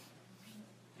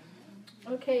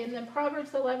 Okay, and then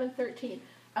Proverbs 11:13.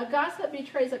 A gossip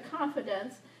betrays a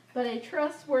confidence, but a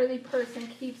trustworthy person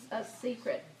keeps a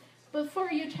secret.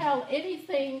 Before you tell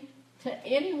anything to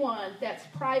anyone that's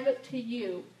private to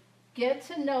you, get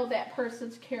to know that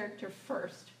person's character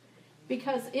first.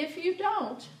 Because if you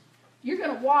don't, you're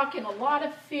going to walk in a lot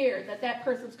of fear that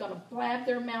person's going to blab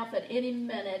their mouth at any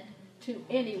minute to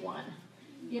anyone.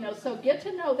 So get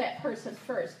to know that person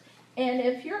first. And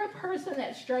if you're a person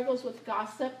that struggles with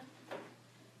gossip,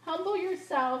 humble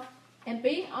yourself and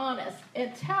be honest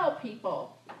and tell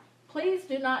people, please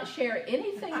do not share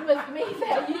anything with me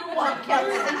that you want kept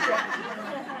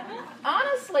secret.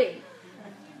 Honestly,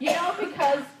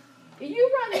 because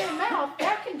you run your mouth,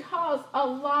 that can cause a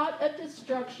lot of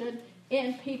destruction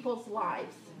in people's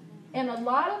lives. And a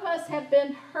lot of us have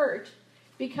been hurt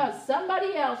because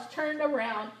somebody else turned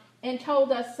around and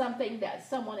told us something that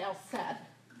someone else said.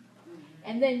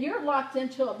 And then you're locked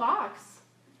into a box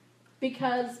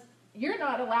because you're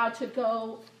not allowed to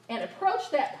go and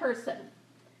approach that person,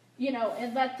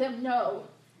 and let them know.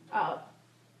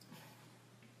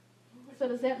 So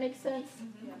does that make sense?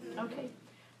 Okay.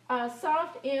 A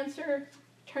soft answer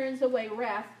turns away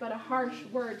wrath, but a harsh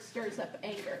word stirs up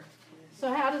anger.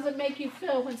 So how does it make you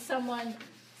feel when someone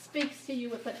speaks to you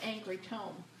with an angry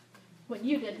tone, when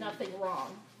you did nothing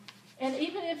wrong? And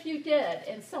even if you did,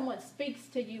 and someone speaks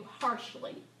to you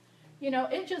harshly,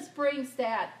 it just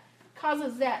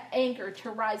causes that anger to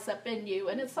rise up in you,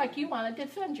 and it's like you want to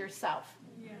defend yourself.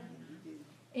 Yeah.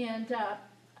 And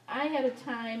I had a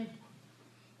time,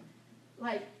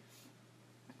 like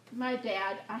my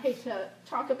dad, I hate to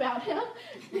talk about him,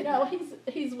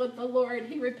 he's with the Lord.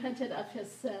 He repented of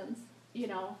his sins,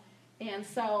 and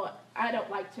so I don't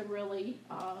like to really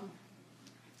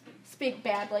speak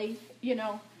badly,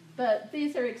 but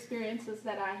these are experiences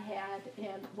that I had,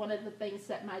 and one of the things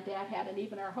that my dad had, and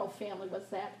even our whole family, was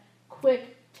that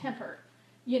quick temper,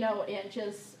 and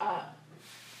just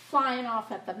flying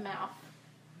off at the mouth,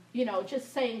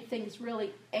 just saying things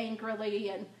really angrily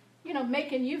and,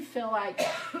 making you feel like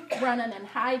running and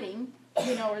hiding,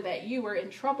 or that you were in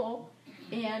trouble.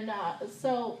 And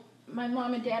so my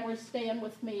mom and dad were staying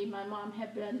with me. My mom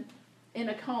had been in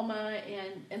a coma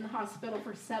and in the hospital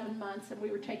for 7 months, and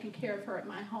we were taking care of her at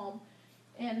my home.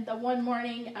 And the one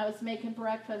morning I was making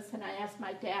breakfast, and I asked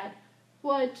my dad,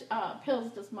 what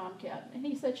pills does Mom get? And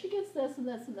he said, she gets this and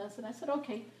this and this. And I said,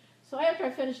 okay. So after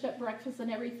I finished up breakfast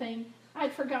and everything,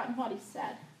 I'd forgotten what he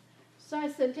said. So I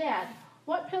said, Dad,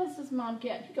 what pills does Mom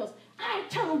get? He goes, I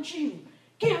told you,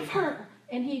 give her.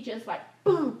 And he just like,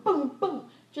 boom, boom, boom,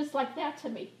 just like that to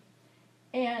me.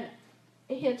 And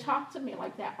he had talked to me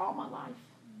like that all my life.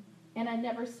 And I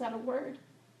never said a word,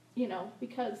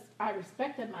 because I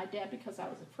respected my dad, because I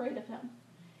was afraid of him.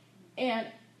 And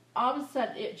all of a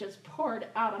sudden, it just poured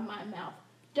out of my mouth.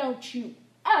 Don't you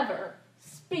ever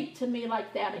speak to me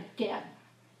like that again.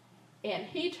 And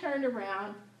he turned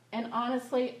around, and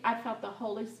honestly, I felt the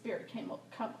Holy Spirit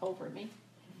come over me.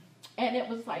 And it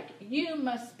was like, you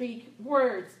must speak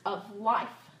words of life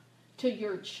to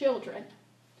your children.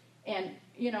 And,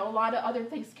 a lot of other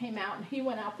things came out, and he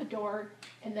went out the door,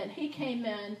 and then he came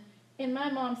in, and my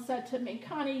mom said to me,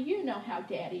 Connie, you know how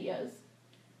Daddy is.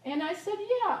 And I said,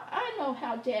 yeah, I know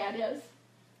how Dad is.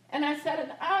 And I said,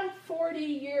 and I'm 40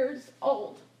 years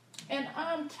old, and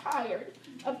I'm tired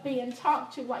of being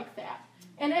talked to like that.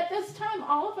 And at this time,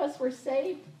 all of us were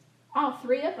saved, all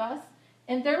three of us,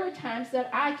 and there were times that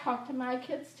I talked to my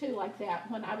kids too like that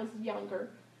when I was younger,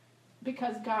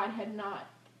 because God had not,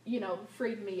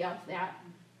 freed me of that.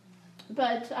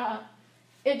 But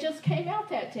it just came out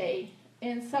that day.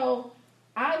 And so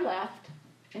I left,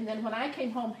 and then when I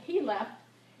came home, he left.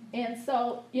 And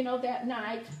so, that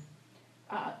night,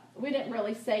 we didn't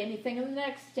really say anything. And the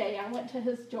next day, I went to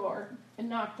his door and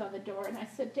knocked on the door. And I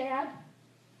said, Dad,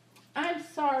 I'm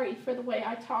sorry for the way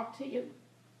I talked to you.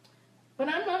 But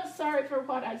I'm not sorry for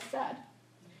what I said.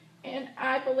 And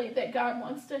I believe that God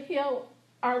wants to heal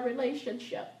our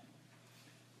relationship.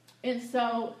 And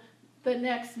so the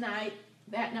next night,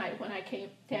 that night when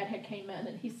Dad had came in,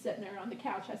 and he's sitting there on the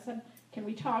couch, I said, can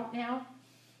we talk now?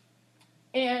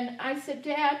 And I said,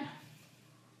 Dad,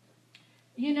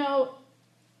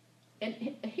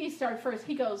 and he started first.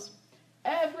 He goes,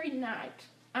 every night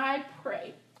I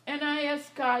pray and I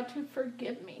ask God to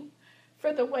forgive me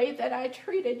for the way that I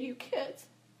treated you kids.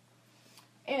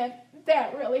 And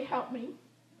that really helped me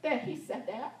that he said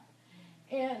that.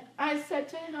 And I said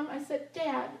to him, I said,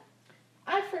 Dad,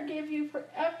 I forgive you for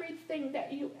everything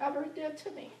that you ever did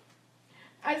to me.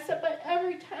 I said, but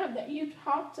every time that you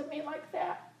talk to me like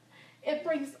that, it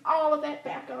brings all of that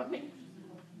back on me.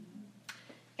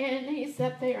 And he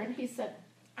sat there and he said,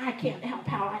 I can't help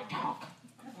how I talk,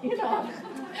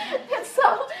 And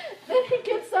so then he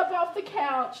gets up off the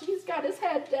couch. He's got his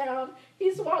head down.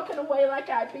 He's walking away like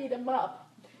I beat him up.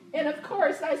 And of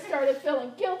course, I started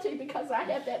feeling guilty because I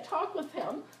had that talk with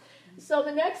him. So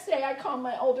the next day I called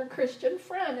my older Christian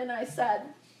friend and I said,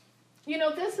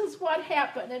 this is what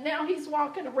happened. And now he's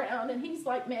walking around and he's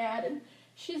like mad. And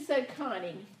she said,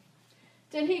 Connie,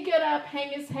 did he get up, hang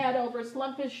his head over,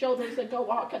 slump his shoulders, and go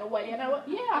walking away? And I went,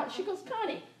 yeah. She goes,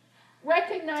 Connie,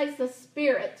 recognize the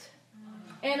spirit.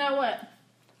 And I went,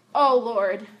 oh,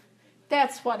 Lord,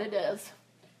 that's what it is.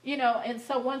 And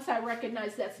so once I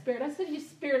recognized that spirit, I said, you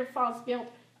spirit of false guilt,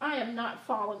 I am not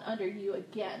falling under you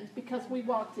again, because we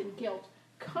walked in guilt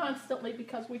constantly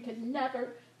because we could never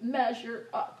measure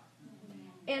up.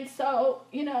 And so,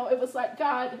 it was like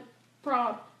God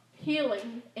brought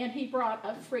healing, and he brought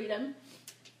a freedom.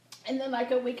 And then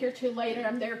like a week or two later,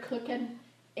 I'm there cooking,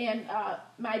 and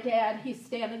my dad, he's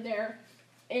standing there,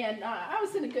 and I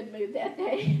was in a good mood that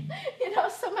day,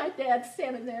 so my dad's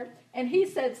standing there, and he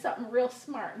said something real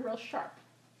smart and real sharp.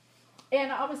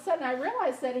 And all of a sudden I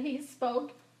realized that he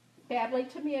spoke badly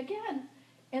to me again.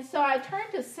 And so I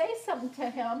turned to say something to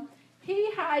him.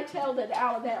 He hightailed it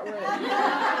out of that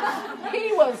room.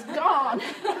 He was gone.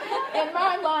 And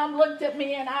my mom looked at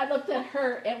me and I looked at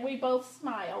her, and we both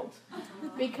smiled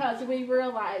because we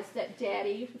realized that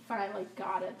Daddy finally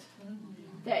got it,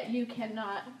 that you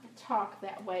cannot talk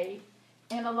that way.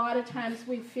 And a lot of times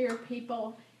we fear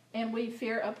people, and we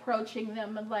fear approaching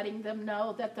them and letting them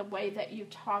know that the way that you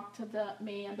talk to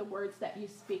me and the words that you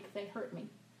speak, they hurt me.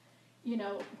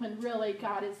 When really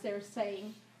God is there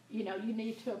saying, you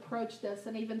need to approach this,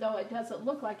 and even though it doesn't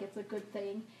look like it's a good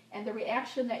thing, and the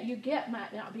reaction that you get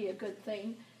might not be a good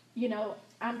thing,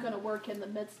 I'm going to work in the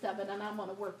midst of it, and I'm going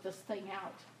to work this thing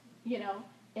out,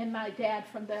 And my dad,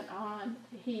 from then on,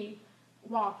 he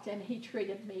walked and he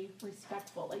treated me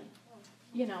respectfully,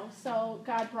 so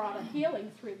God brought a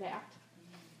healing through that.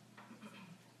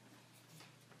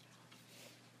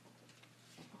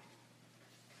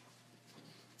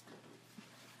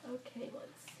 Okay,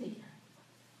 let's see.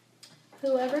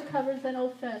 Whoever covers an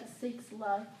offense seeks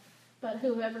love, but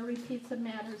whoever repeats a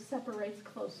matter separates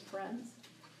close friends.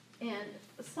 And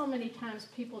so many times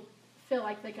people feel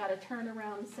like they got to turn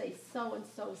around and say,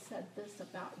 so-and-so said this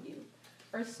about you,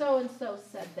 or so-and-so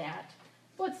said that.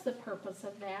 What's the purpose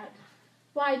of that?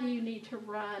 Why do you need to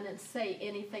run and say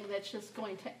anything that's just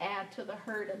going to add to the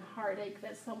hurt and heartache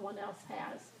that someone else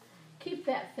has? Keep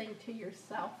that thing to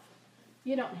yourself.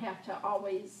 You don't have to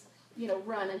always,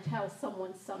 run and tell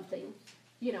someone something,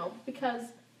 because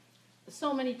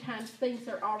so many times things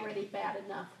are already bad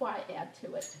enough. Why add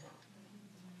to it?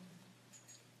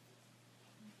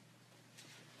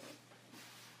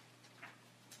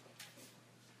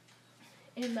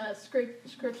 In the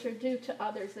scripture, do to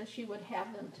others as you would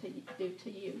have them to do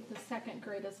to you. The second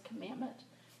greatest commandment.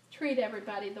 Treat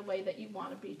everybody the way that you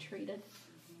want to be treated.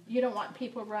 You don't want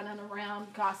people running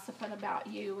around gossiping about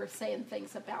you or saying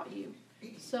things about you.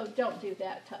 So don't do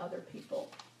that to other people.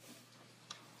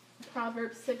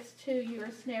 Proverbs 6:2, you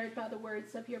are snared by the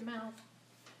words of your mouth.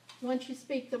 Once you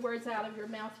speak the words out of your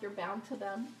mouth, you're bound to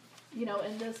them.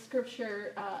 In this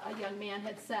scripture, a young man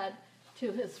had said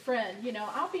to his friend,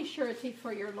 I'll be surety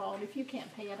for your loan. If you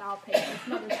can't pay it, I'll pay it. His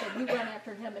mother said, you run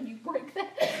after him and you break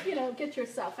that, get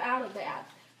yourself out of that.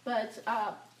 But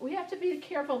we have to be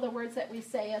careful the words that we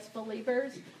say as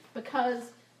believers,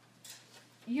 because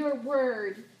your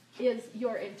word is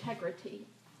your integrity.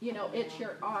 It's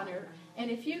your honor.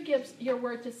 And if you give your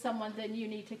word to someone, then you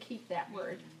need to keep that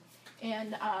word.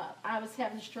 And I was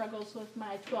having struggles with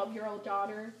my 12-year-old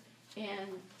daughter, and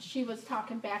she was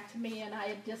talking back to me, and I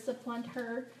had disciplined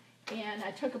her, and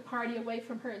I took a party away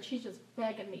from her, and she's just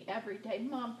begging me every day,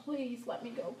 Mom, please let me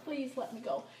go, please let me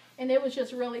go. And it was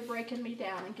just really breaking me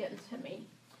down and getting to me.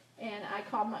 And I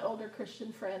called my older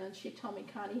Christian friend, and she told me,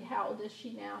 Connie, how old is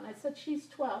she now? And I said, she's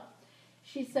 12.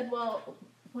 She said, well,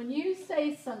 when you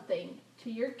say something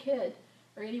to your kid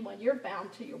or anyone, you're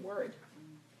bound to your word.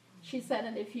 She said,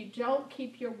 and if you don't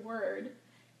keep your word,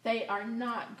 they are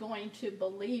not going to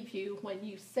believe you when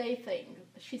you say things.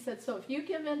 She said, so if you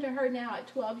give in to her now at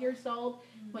 12 years old,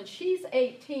 when she's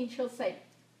 18, she'll say,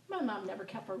 my mom never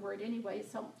kept her word anyway,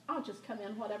 so I'll just come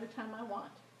in whatever time I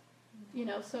want.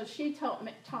 So she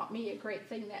taught me a great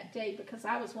thing that day, because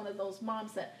I was one of those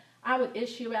moms that I would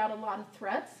issue out a lot of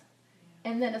threats,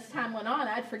 and then as time went on,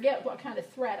 I'd forget what kind of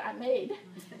threat I made,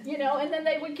 and then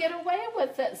they would get away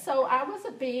with it. So I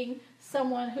wasn't being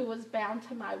someone who was bound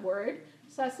to my word.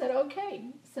 So I said, okay,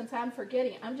 since I'm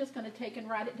forgetting, I'm just going to take and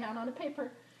write it down on a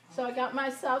paper. So I got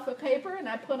myself a paper, and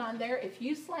I put on there, if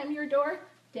you slam your door,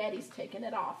 Daddy's taking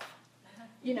it off.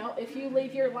 If you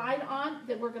leave your light on,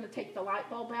 then we're going to take the light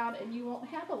bulb out, and you won't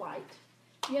have a light.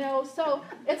 So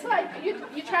it's like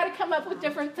you try to come up with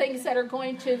different things that are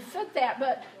going to fit that.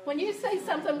 But when you say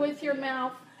something with your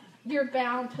mouth, you're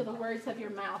bound to the words of your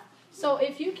mouth. So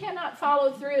if you cannot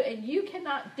follow through and you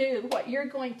cannot do what you're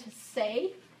going to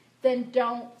say, then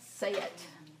don't say it,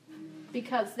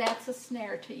 because that's a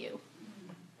snare to you.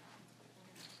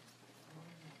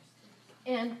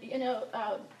 And,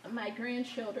 my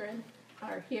grandchildren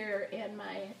are here, and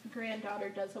my granddaughter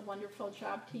does a wonderful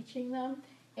job teaching them.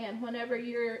 And whenever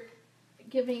you're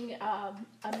giving a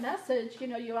message,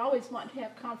 you always want to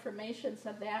have confirmations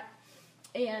of that.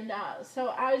 And so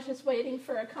I was just waiting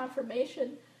for a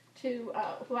confirmation to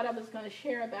what I was going to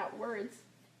share about words.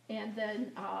 And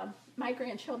then my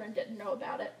grandchildren didn't know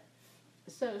about it.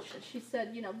 So she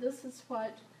said, this is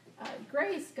what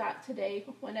Grace got today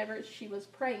whenever she was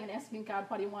praying and asking God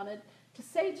what he wanted to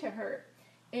say to her.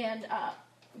 And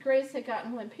Grace had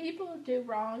gotten, when people do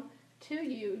wrong to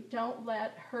you, don't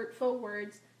let hurtful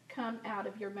words come out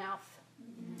of your mouth.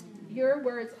 Your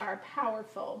words are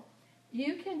powerful.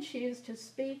 You can choose to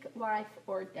speak life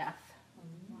or death.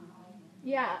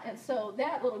 Yeah, and so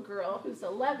that little girl who's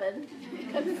 11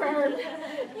 confirmed,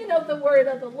 the word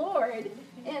of the Lord.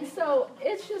 And so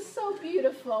it's just so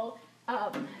beautiful.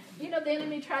 The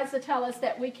enemy tries to tell us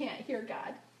that we can't hear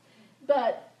God.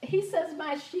 But he says,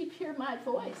 my sheep hear my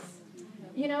voice.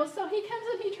 So he comes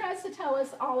and he tries to tell us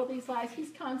all of these lies.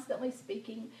 He's constantly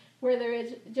speaking, whether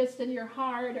it's just in your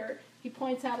heart, or he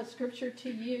points out a scripture to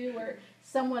you, or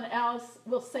someone else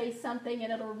will say something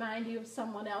and it'll remind you of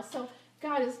someone else. So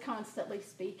God is constantly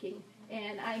speaking.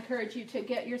 And I encourage you to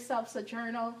get yourselves a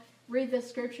journal, read the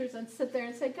scriptures, and sit there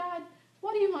and say, God,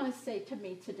 what do you want to say to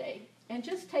me today? And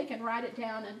just take and write it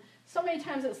down. And so many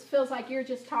times it feels like you're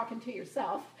just talking to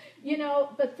yourself,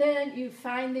 but then you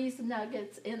find these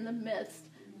nuggets in the midst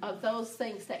of those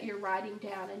things that you're writing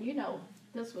down. And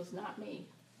this was not me,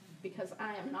 because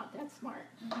I am not that smart.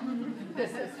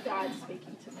 This is God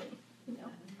speaking to me,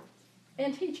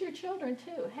 And teach your children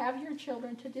too. Have your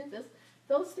children to do this.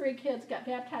 Those 3 kids got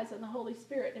baptized in the Holy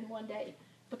Spirit in one day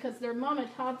because their mama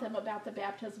taught them about the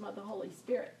baptism of the Holy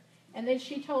Spirit. And then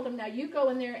she told them, now you go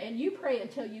in there and you pray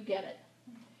until you get it.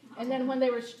 And then when they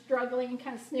were struggling and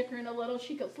kind of snickering a little,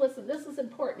 she goes, listen, this is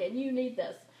important and you need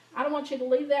this. I don't want you to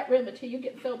leave that room until you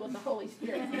get filled with the Holy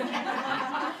Spirit.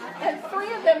 And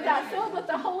 3 of them got filled with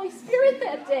the Holy Spirit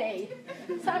that day.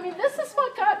 So, this is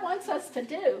what God wants us to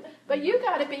do. But you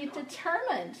got to be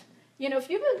determined. If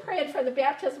you've been praying for the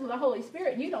baptism of the Holy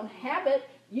Spirit and you don't have it,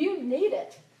 you need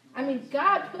it.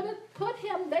 God put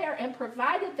him there and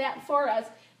provided that for us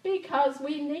because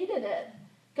we needed it.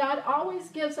 God always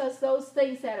gives us those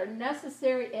things that are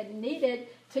necessary and needed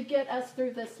to get us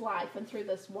through this life and through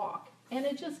this walk. And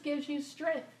it just gives you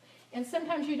strength. And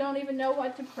sometimes you don't even know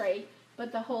what to pray,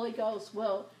 but the Holy Ghost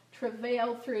will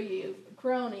travail through you,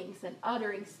 groanings and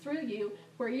utterings through you,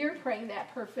 where you're praying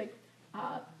that perfect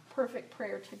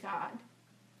prayer to God.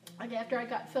 And after I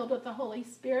got filled with the Holy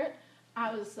Spirit,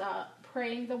 I was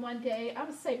praying the one day. I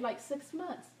was saved like 6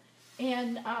 months.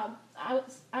 And I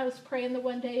was praying the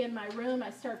one day in my room. I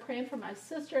started praying for my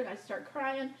sister, and I started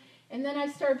crying. And then I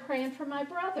started praying for my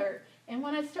brother. And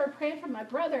when I started praying for my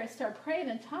brother, I started praying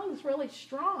in tongues really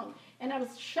strong. And I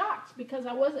was shocked because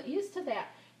I wasn't used to that.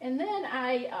 And then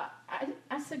I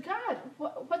said, God,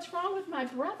 what's wrong with my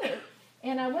brother?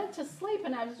 And I went to sleep,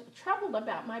 and I was troubled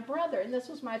about my brother. And this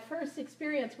was my first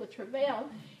experience with travail.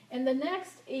 And the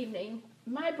next evening,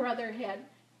 my brother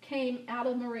came out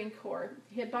of the Marine Corps.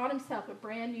 He had bought himself a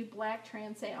brand new black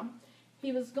Trans Am.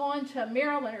 He was going to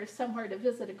Maryland or somewhere to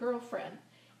visit a girlfriend.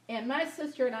 And my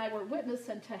sister and I were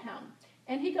witnessing to him.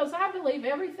 And he goes, I believe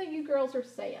everything you girls are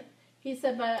saying. He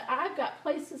said, but I've got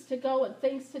places to go and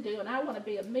things to do, and I want to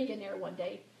be a millionaire one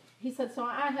day. He said, so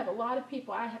I have a lot of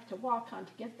people I have to walk on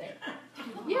to get there.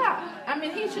 Yeah,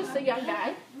 he's just a young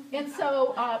guy. And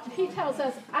so he tells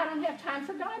us, I don't have time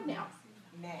for God now.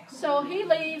 So he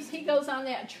leaves, he goes on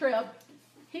that trip.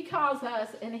 He calls us,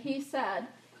 and he said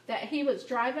that he was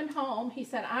driving home. He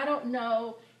said, I don't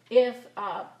know if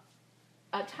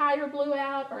a tire blew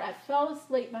out or I fell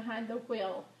asleep behind the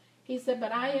wheel. He said,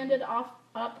 but I ended up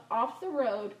off the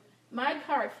road. My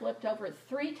car flipped over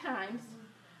 3 times.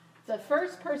 The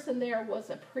first person there was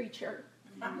a preacher.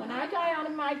 When I got out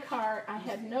of my car, I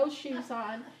had no shoes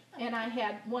on, and I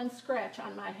had 1 scratch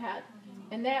on my head.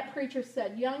 And that preacher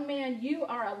said, young man, you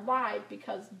are alive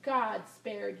because God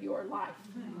spared your life.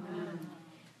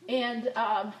 And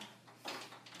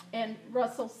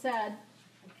Russell said,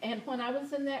 and when I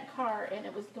was in that car and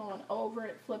it was going over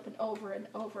it, flipping over and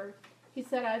over, he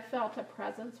said, I felt a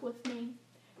presence with me,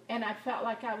 and I felt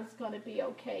like I was going to be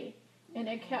okay. And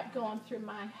it kept going through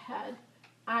my head,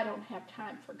 I don't have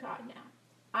time for God now.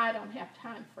 I don't have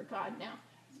time for God now.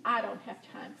 I don't have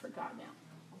time for God now.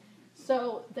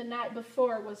 So the night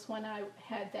before was when I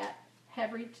had that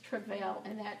heavy travail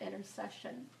and that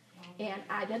intercession. And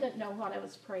I didn't know what I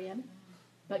was praying,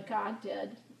 but God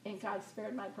did, and God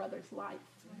spared my brother's life.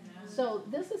 So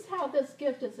this is how this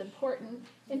gift is important.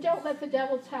 And don't let the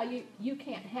devil tell you, you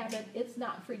can't have it. It's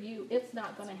not for you. It's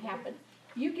not going to happen.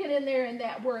 You get in there in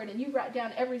that word and you write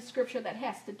down every scripture that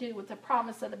has to do with the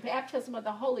promise of the baptism of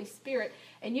the Holy Spirit,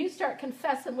 and you start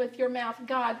confessing with your mouth,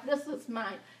 God, this is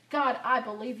mine. God, I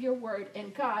believe your word,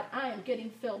 and God, I am getting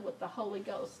filled with the Holy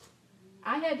Ghost.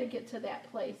 I had to get to that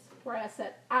place where I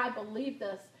said, I believe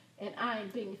this, and I am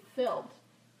being filled.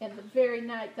 And the very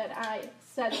night that I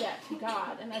said that to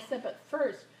God, and I said, but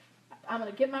first, I'm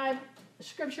going to get my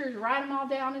scriptures, write them all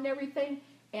down and everything,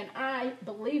 and I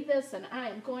believe this, and I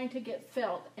am going to get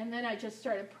filled. And then I just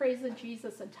started praising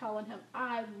Jesus and telling him,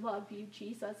 I love you,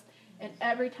 Jesus. And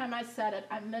every time I said it,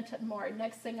 I meant it more.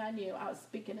 Next thing I knew, I was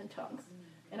speaking in tongues.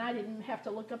 And I didn't even have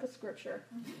to look up a scripture.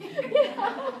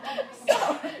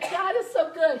 So God is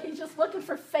so good. He's just looking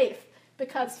for faith,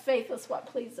 because faith is what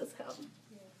pleases him.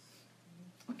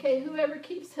 Okay, whoever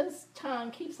keeps his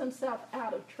tongue keeps himself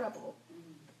out of trouble.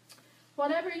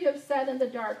 Whatever you have said in the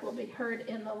dark will be heard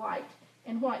in the light,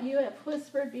 and what you have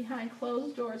whispered behind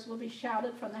closed doors will be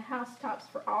shouted from the housetops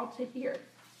for all to hear.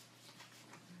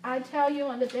 I tell you,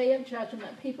 on the day of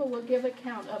judgment, people will give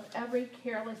account of every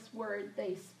careless word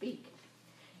they speak.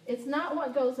 It's not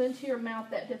what goes into your mouth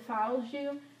that defiles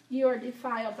you. You are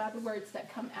defiled by the words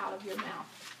that come out of your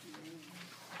mouth.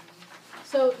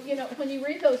 So, when you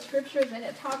read those scriptures and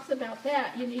it talks about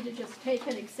that, you need to just take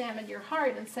and examine your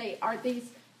heart and say, are these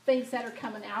things that are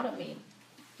coming out of me?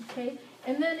 Okay?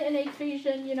 And then in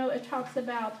Ephesians, it talks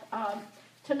about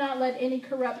to not let any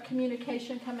corrupt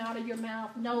communication come out of your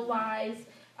mouth, no lies.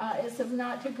 It says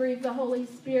not to grieve the Holy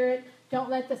Spirit. Don't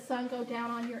let the sun go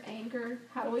down on your anger.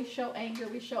 How do we show anger?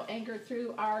 We show anger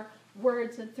through our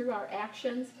words and through our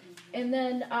actions. And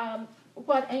then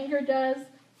what anger does,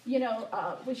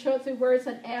 we show it through words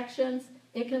and actions.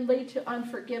 It can lead to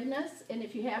unforgiveness. And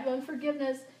if you have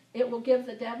unforgiveness, it will give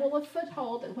the devil a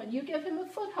foothold. And when you give him a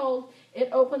foothold, it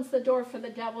opens the door for the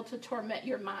devil to torment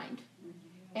your mind.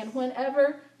 And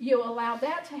whenever you allow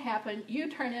that to happen, you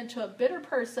turn into a bitter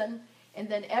person. And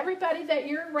then everybody that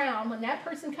you're around, when that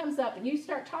person comes up and you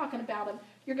start talking about them,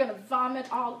 you're going to vomit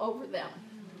all over them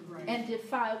and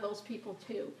defile those people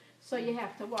too. So you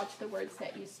have to watch the words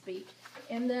that you speak.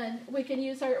 And then we can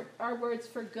use our words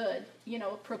for good,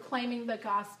 proclaiming the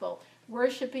gospel,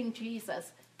 worshiping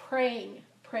Jesus, praying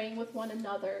with one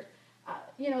another.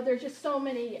 There's just so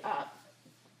many,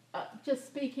 just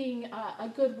speaking a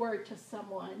good word to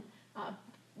someone,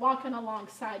 walking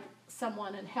alongside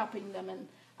someone and helping them and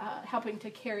helping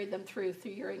to carry them through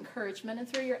your encouragement and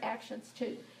through your actions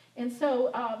too. And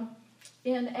so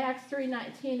in Acts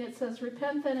 3:19 it says,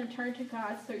 repent then and turn to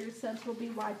God so your sins will be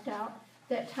wiped out,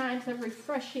 that times of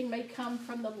refreshing may come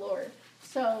from the Lord.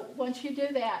 So once you do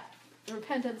that,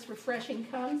 repentance, refreshing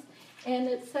comes. And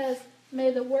it says,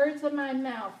 may the words of my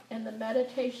mouth and the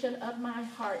meditation of my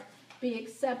heart be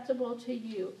acceptable to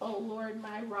you, O Lord,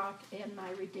 my rock and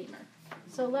my redeemer.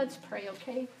 So let's pray,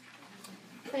 okay?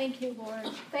 Thank you, Lord.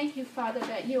 Thank you, Father,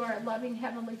 that you are a loving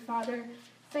Heavenly Father.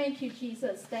 Thank you,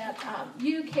 Jesus, that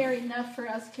you care enough for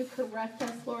us to correct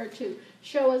us, Lord, to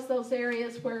show us those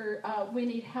areas where we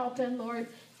need help in, Lord.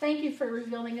 Thank you for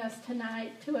revealing to us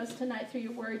tonight through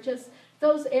your word, just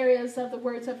those areas of the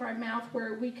words of our mouth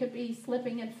where we could be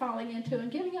slipping and falling into,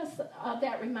 and giving us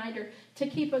that reminder to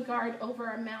keep a guard over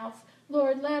our mouths.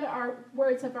 Lord, let our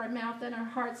words of our mouth and our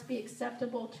hearts be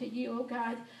acceptable to you, oh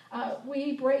God.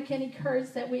 We break any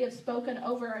curse that we have spoken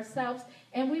over ourselves,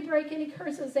 and we break any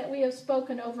curses that we have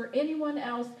spoken over anyone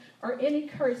else, or any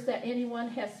curse that anyone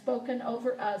has spoken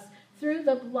over us, through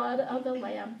the blood of the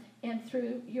Lamb and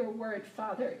through your word,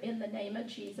 Father, in the name of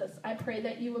Jesus. I pray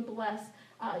that you would bless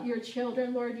your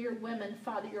children, Lord, your women,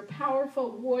 Father, your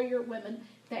powerful warrior women,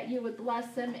 that you would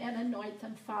bless them and anoint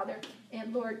them, Father.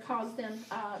 And, Lord, cause them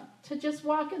to just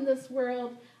walk in this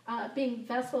world being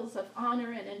vessels of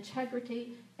honor and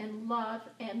integrity and love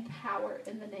and power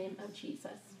in the name of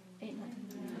Jesus. Amen.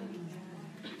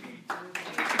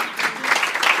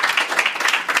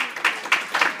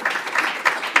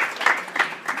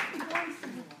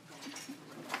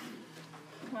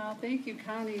 Wow, thank you,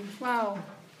 Connie. Wow.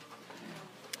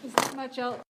 There's not much else.